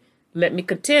on. Let me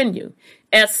continue.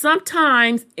 At some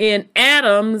times in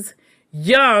Adam's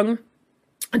young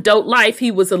adult life,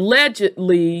 he was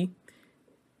allegedly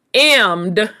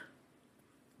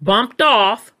bumped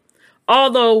off,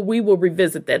 although we will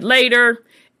revisit that later.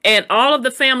 And all of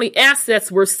the family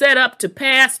assets were set up to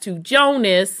pass to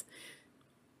Jonas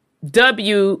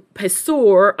W.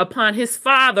 Pesor upon his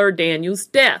father Daniel's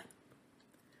death.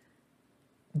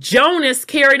 Jonas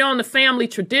carried on the family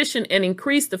tradition and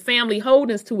increased the family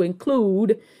holdings to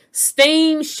include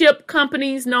steamship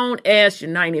companies known as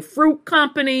United Fruit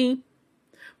Company,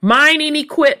 mining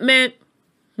equipment.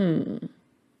 You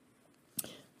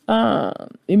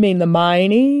mean the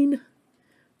mining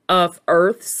of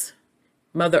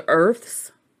Mother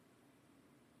Earth's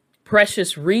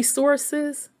precious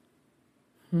resources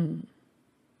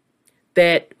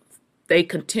that they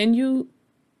continue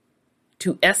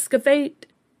to excavate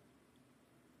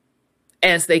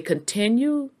as they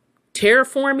continue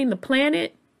terraforming the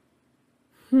planet?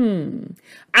 I'm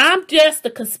just a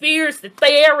conspiracy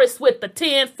theorist with the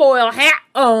tinfoil hat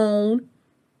on.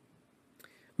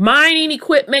 Mining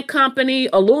equipment company,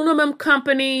 aluminum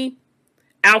company,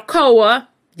 Alcoa.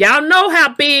 Y'all know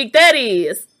how big that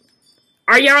is.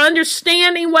 Are y'all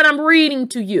understanding what I'm reading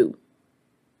to you?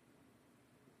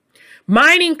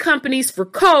 Mining companies for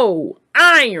coal,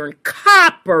 iron,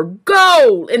 copper,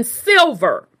 gold, and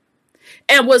silver.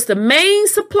 And was the main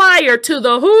supplier to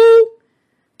the who?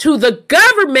 To the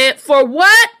government for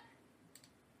what?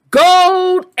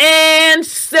 Gold and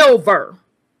silver.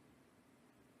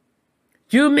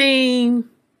 You mean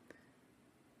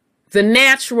the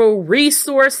natural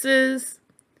resources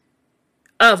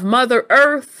of Mother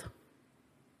Earth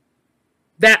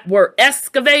that were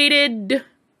excavated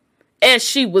as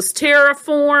she was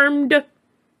terraformed,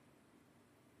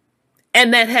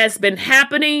 and that has been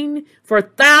happening for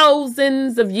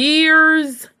thousands of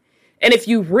years? And if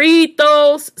you read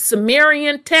those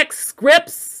Sumerian text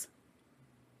scripts,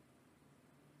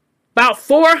 about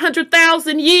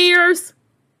 400,000 years,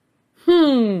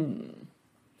 I'm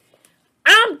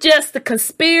just the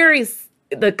conspiracy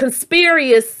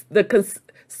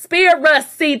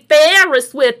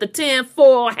theorist with the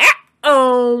tinfoil hat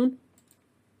on.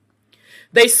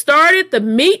 They started the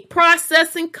meat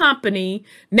processing company,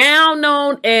 now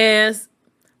known as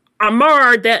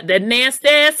Amar, that nasty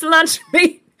ass lunch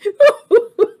meat.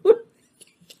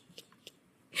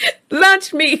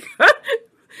 Lunch meat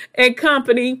and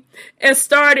company, and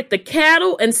started the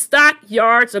cattle and stock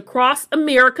yards across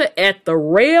America at the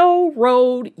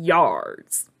railroad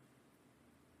yards.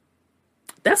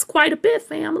 That's quite a bit,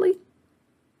 family.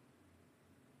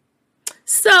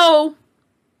 So,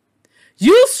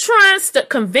 you trying to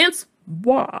convince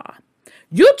moi.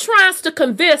 You're trying to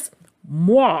convince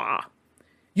moi.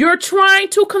 You're trying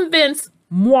to convince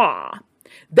moi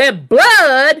that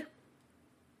blood,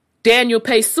 Daniel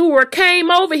Pesor,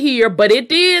 came over here, but it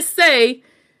did say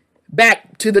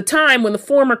back to the time when the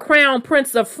former crown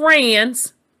prince of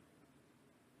France,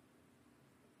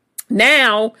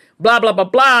 now blah, blah, blah,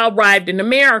 blah, arrived in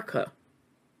America.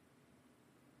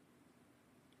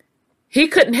 He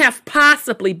couldn't have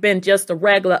possibly been just a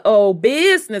regular old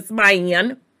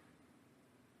businessman.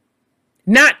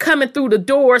 Not coming through the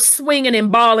door swinging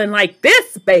and balling like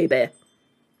this, baby.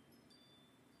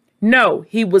 No,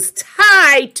 he was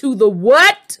tied to the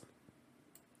what?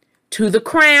 To the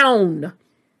crown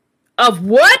of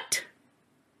what?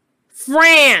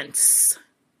 France.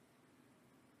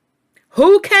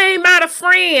 Who came out of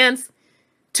France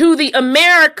to the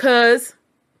Americas,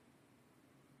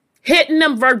 hitting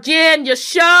them Virginia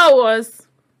shores,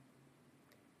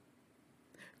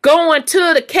 going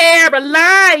to the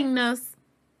Carolinas,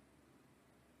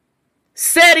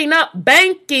 setting up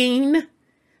banking,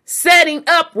 setting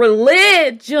up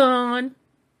religion,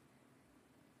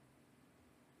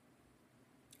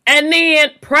 and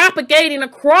then propagating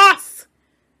across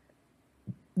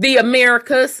the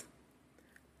Americas.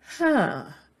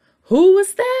 Who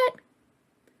was that?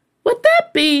 Would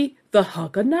that be the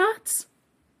Huguenots?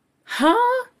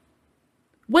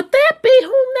 Would that be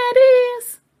whom that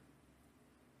is?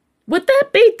 Would that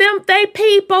be them, they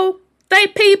people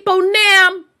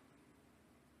them?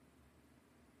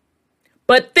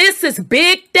 But this is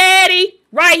Big Daddy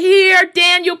right here,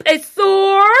 Daniel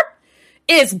Pesur.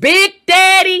 Is Big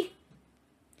Daddy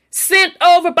sent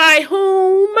over by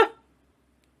whom?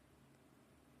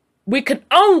 We can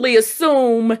only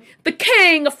assume the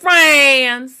King of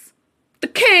France. The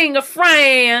King of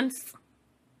France.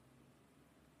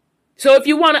 So if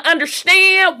you want to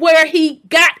understand where he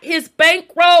got his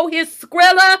bankroll, his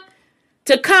Skrilla,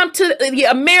 to come to the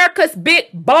America's big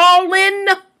ballin',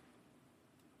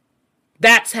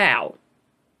 that's how.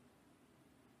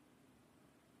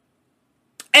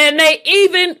 And they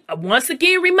even, once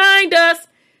again, remind us,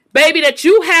 baby, that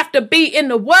you have to be in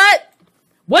the what?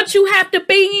 What you have to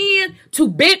be in to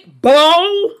big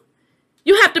ball?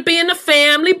 You have to be in the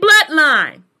family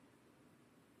bloodline.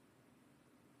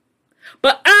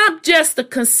 But I'm just a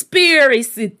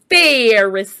conspiracy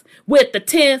theorist with the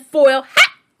tinfoil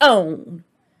hat on.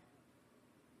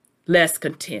 Let's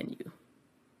continue.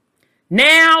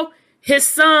 Now, his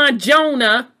son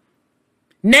Jonah,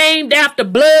 named after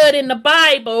blood in the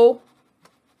Bible,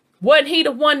 wasn't he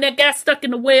the one that got stuck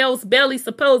in the whale's belly,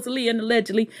 supposedly and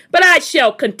allegedly? But I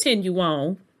shall continue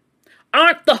on.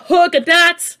 Aren't the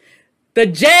Huguenots, the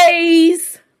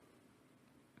J's,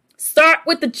 start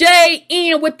with the J,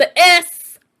 end with the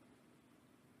S?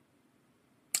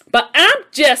 But I'm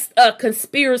just a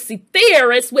conspiracy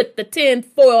theorist with the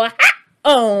tinfoil hat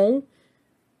on.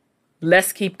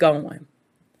 Let's keep going.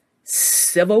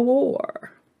 Civil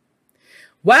War.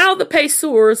 While the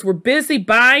Pesurs were busy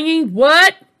buying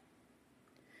what?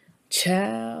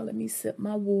 Child, let me sip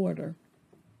my water.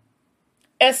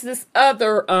 As this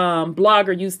other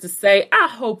blogger used to say, I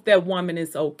hope that woman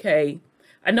is okay.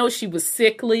 I know she was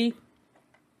sickly.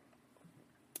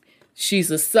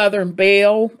 She's a Southern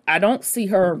belle. I don't see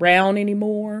her around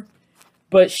anymore.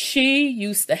 But she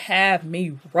used to have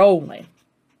me rolling.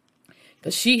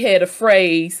 Because she had a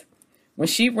phrase when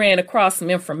she ran across some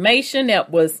information that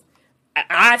was,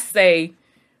 I say,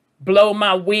 blow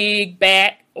my wig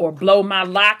back or blow my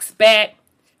locks back.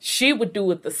 She would do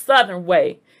it the Southern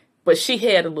way. But she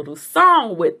had a little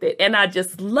song with it. And I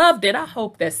just loved it. I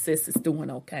hope that sis is doing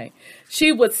okay.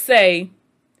 She would say,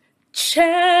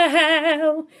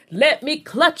 child, let me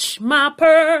clutch my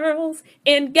pearls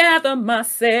and gather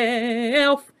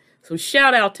myself. So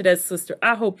shout out to that sister.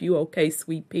 I hope you okay,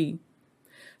 sweet pea.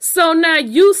 So now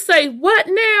you say what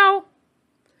now?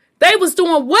 They was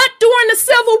doing what during the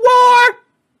Civil War?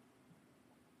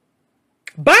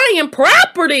 Buying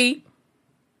property.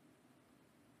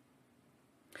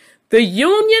 The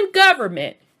Union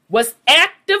government was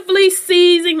actively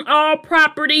seizing all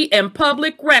property and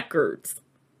public records.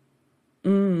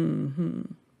 The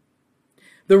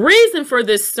reason for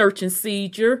this search and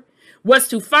seizure was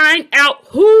to find out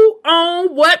who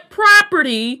owned what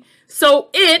property so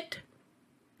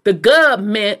the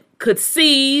government, could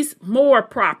seize more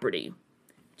property.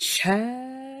 Child,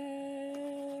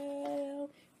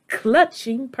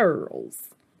 clutching pearls.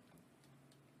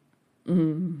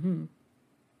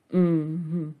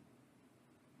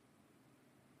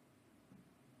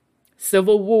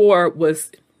 Civil War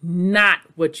was not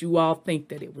what you all think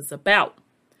that it was about.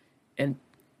 And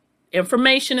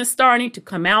information is starting to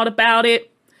come out about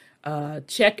it.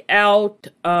 Check out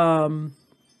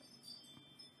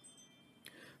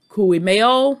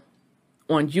Kuimeo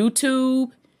on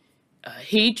YouTube.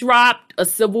 He dropped a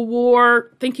Civil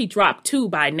War. I think he dropped 2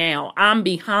 by now. I'm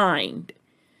Behind.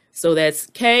 So that's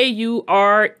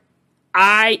Kurimeo.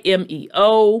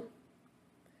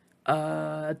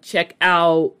 Check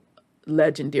out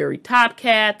Legendary Top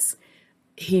Cats.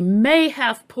 He may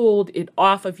have pulled it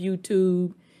off of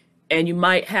YouTube, and you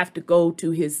might have to go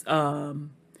to his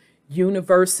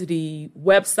University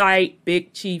website,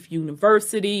 Big Chief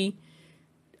University.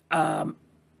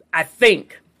 I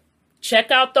think. Check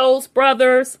out those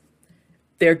brothers.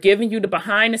 They're giving you the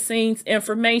behind the scenes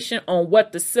information on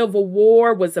what the Civil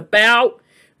War was about,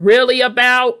 really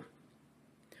about,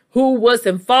 who was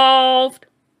involved.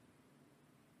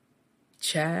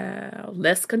 Child,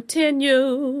 let's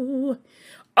continue.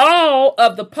 All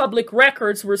of the public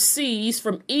records were seized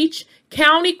from each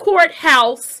county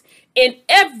courthouse in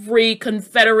every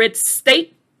Confederate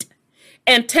state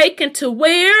and taken to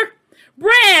where?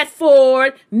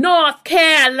 Bradford, North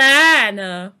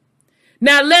Carolina.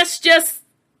 Now let's just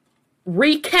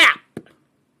recap.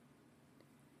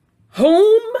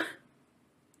 Whom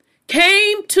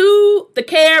came to the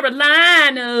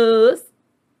Carolinas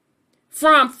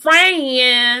from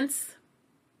France?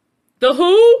 The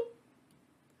who?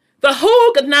 The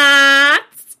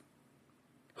Huguenots,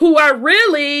 who are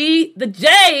really the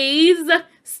J's,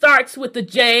 starts with the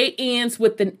J, ends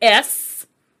with an S.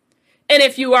 And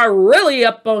if you are really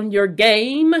up on your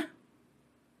game,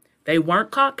 they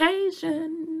weren't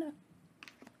Caucasian.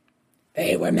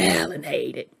 They were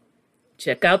melanated.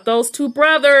 Check out those two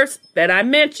brothers that I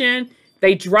mentioned.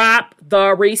 They dropped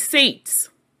the receipts.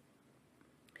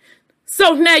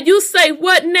 So now you say,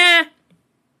 what now?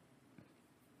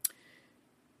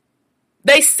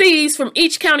 They seized from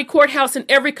each county courthouse in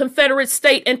every Confederate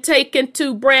state and taken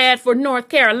to Bradford, North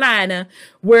Carolina,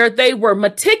 where they were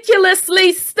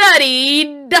meticulously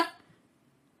studied.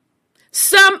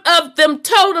 Some of them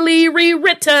totally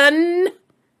rewritten,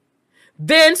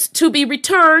 thence to be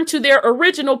returned to their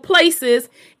original places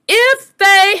if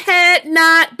they had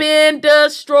not been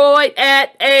destroyed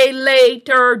at a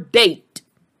later date.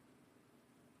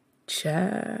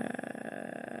 Child.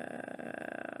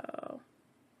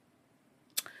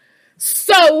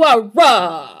 So,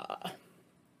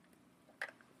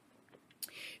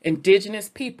 indigenous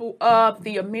people of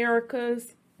the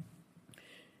Americas,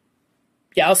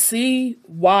 y'all see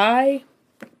why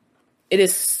it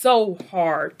is so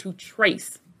hard to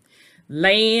trace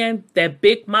land that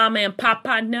Big Mama and Papa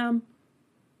and them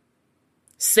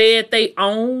said they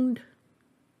owned?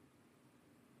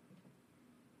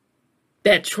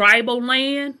 That tribal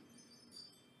land?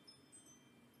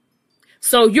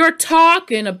 So you're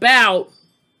talking about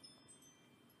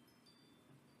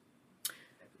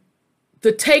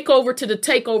the takeover to the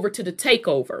takeover to the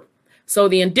takeover. So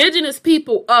the indigenous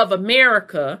people of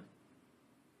America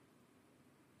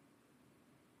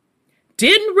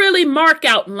didn't really mark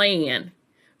out land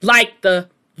like the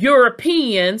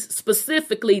Europeans,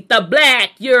 specifically the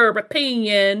black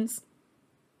Europeans,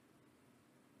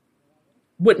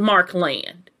 would mark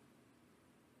land.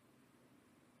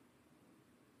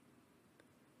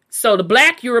 So the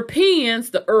black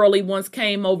Europeans, the early ones,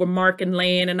 came over marking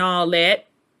land and all that,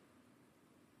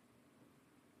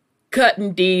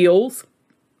 cutting deals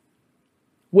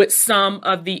with some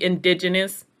of the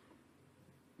indigenous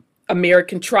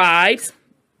American tribes.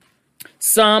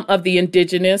 Some of the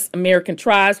indigenous American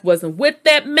tribes wasn't with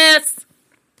that mess.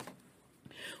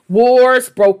 Wars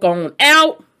broke on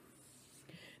out.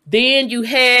 Then you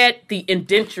had the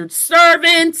indentured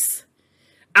servants,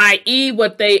 i.e.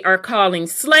 what they are calling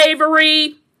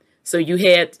slavery. So you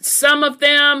had some of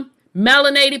them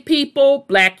melanated people,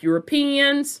 black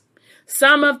Europeans,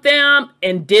 some of them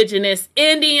indigenous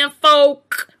Indian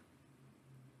folk,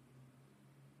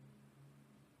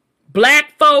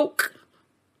 black folk.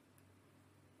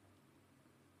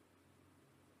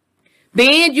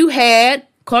 Then you had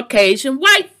Caucasian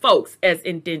white folks as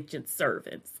indentured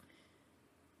servants.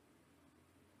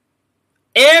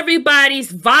 Everybody's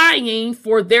vying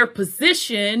for their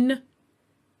position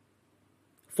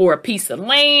for a piece of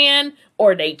land,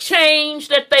 or they changed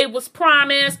that they was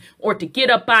promised, or to get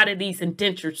up out of these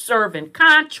indentured servant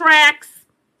contracts.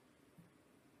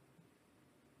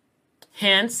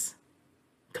 Hence,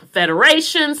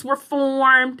 confederations were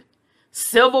formed,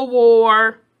 Civil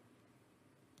War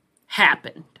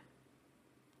happened.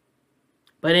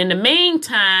 But in the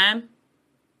meantime,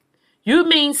 you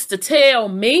means to tell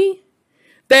me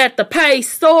that the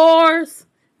pastors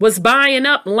was buying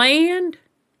up land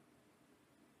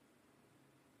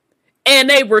and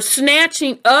they were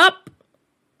snatching up,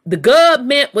 the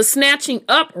government was snatching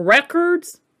up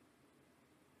records?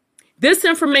 This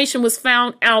information was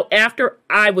found out after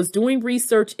I was doing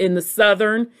research in the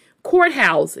southern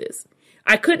courthouses.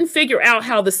 I couldn't figure out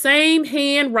how the same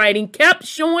handwriting kept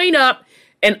showing up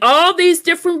in all these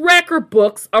different record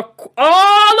books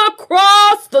all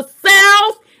across the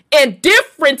South in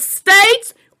different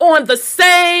states on the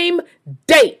same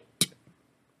date.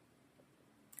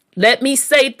 Let me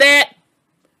say that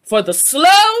for the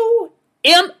slow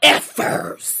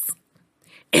MFers.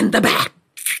 in the back.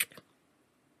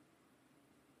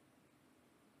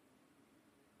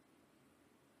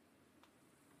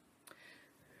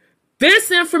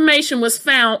 This information was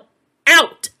found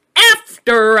out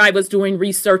after I was doing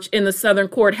research in the Southern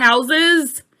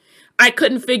courthouses. I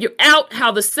couldn't figure out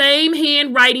how the same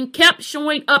handwriting kept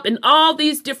showing up in all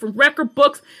these different record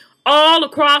books all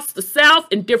across the South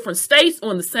in different states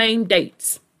on the same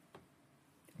dates.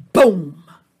 Boom.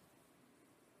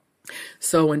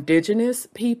 So indigenous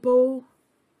people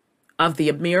of the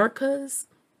Americas,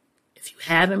 if you're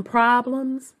having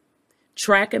problems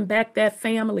tracking back that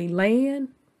family land,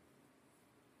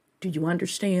 do you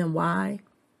understand why?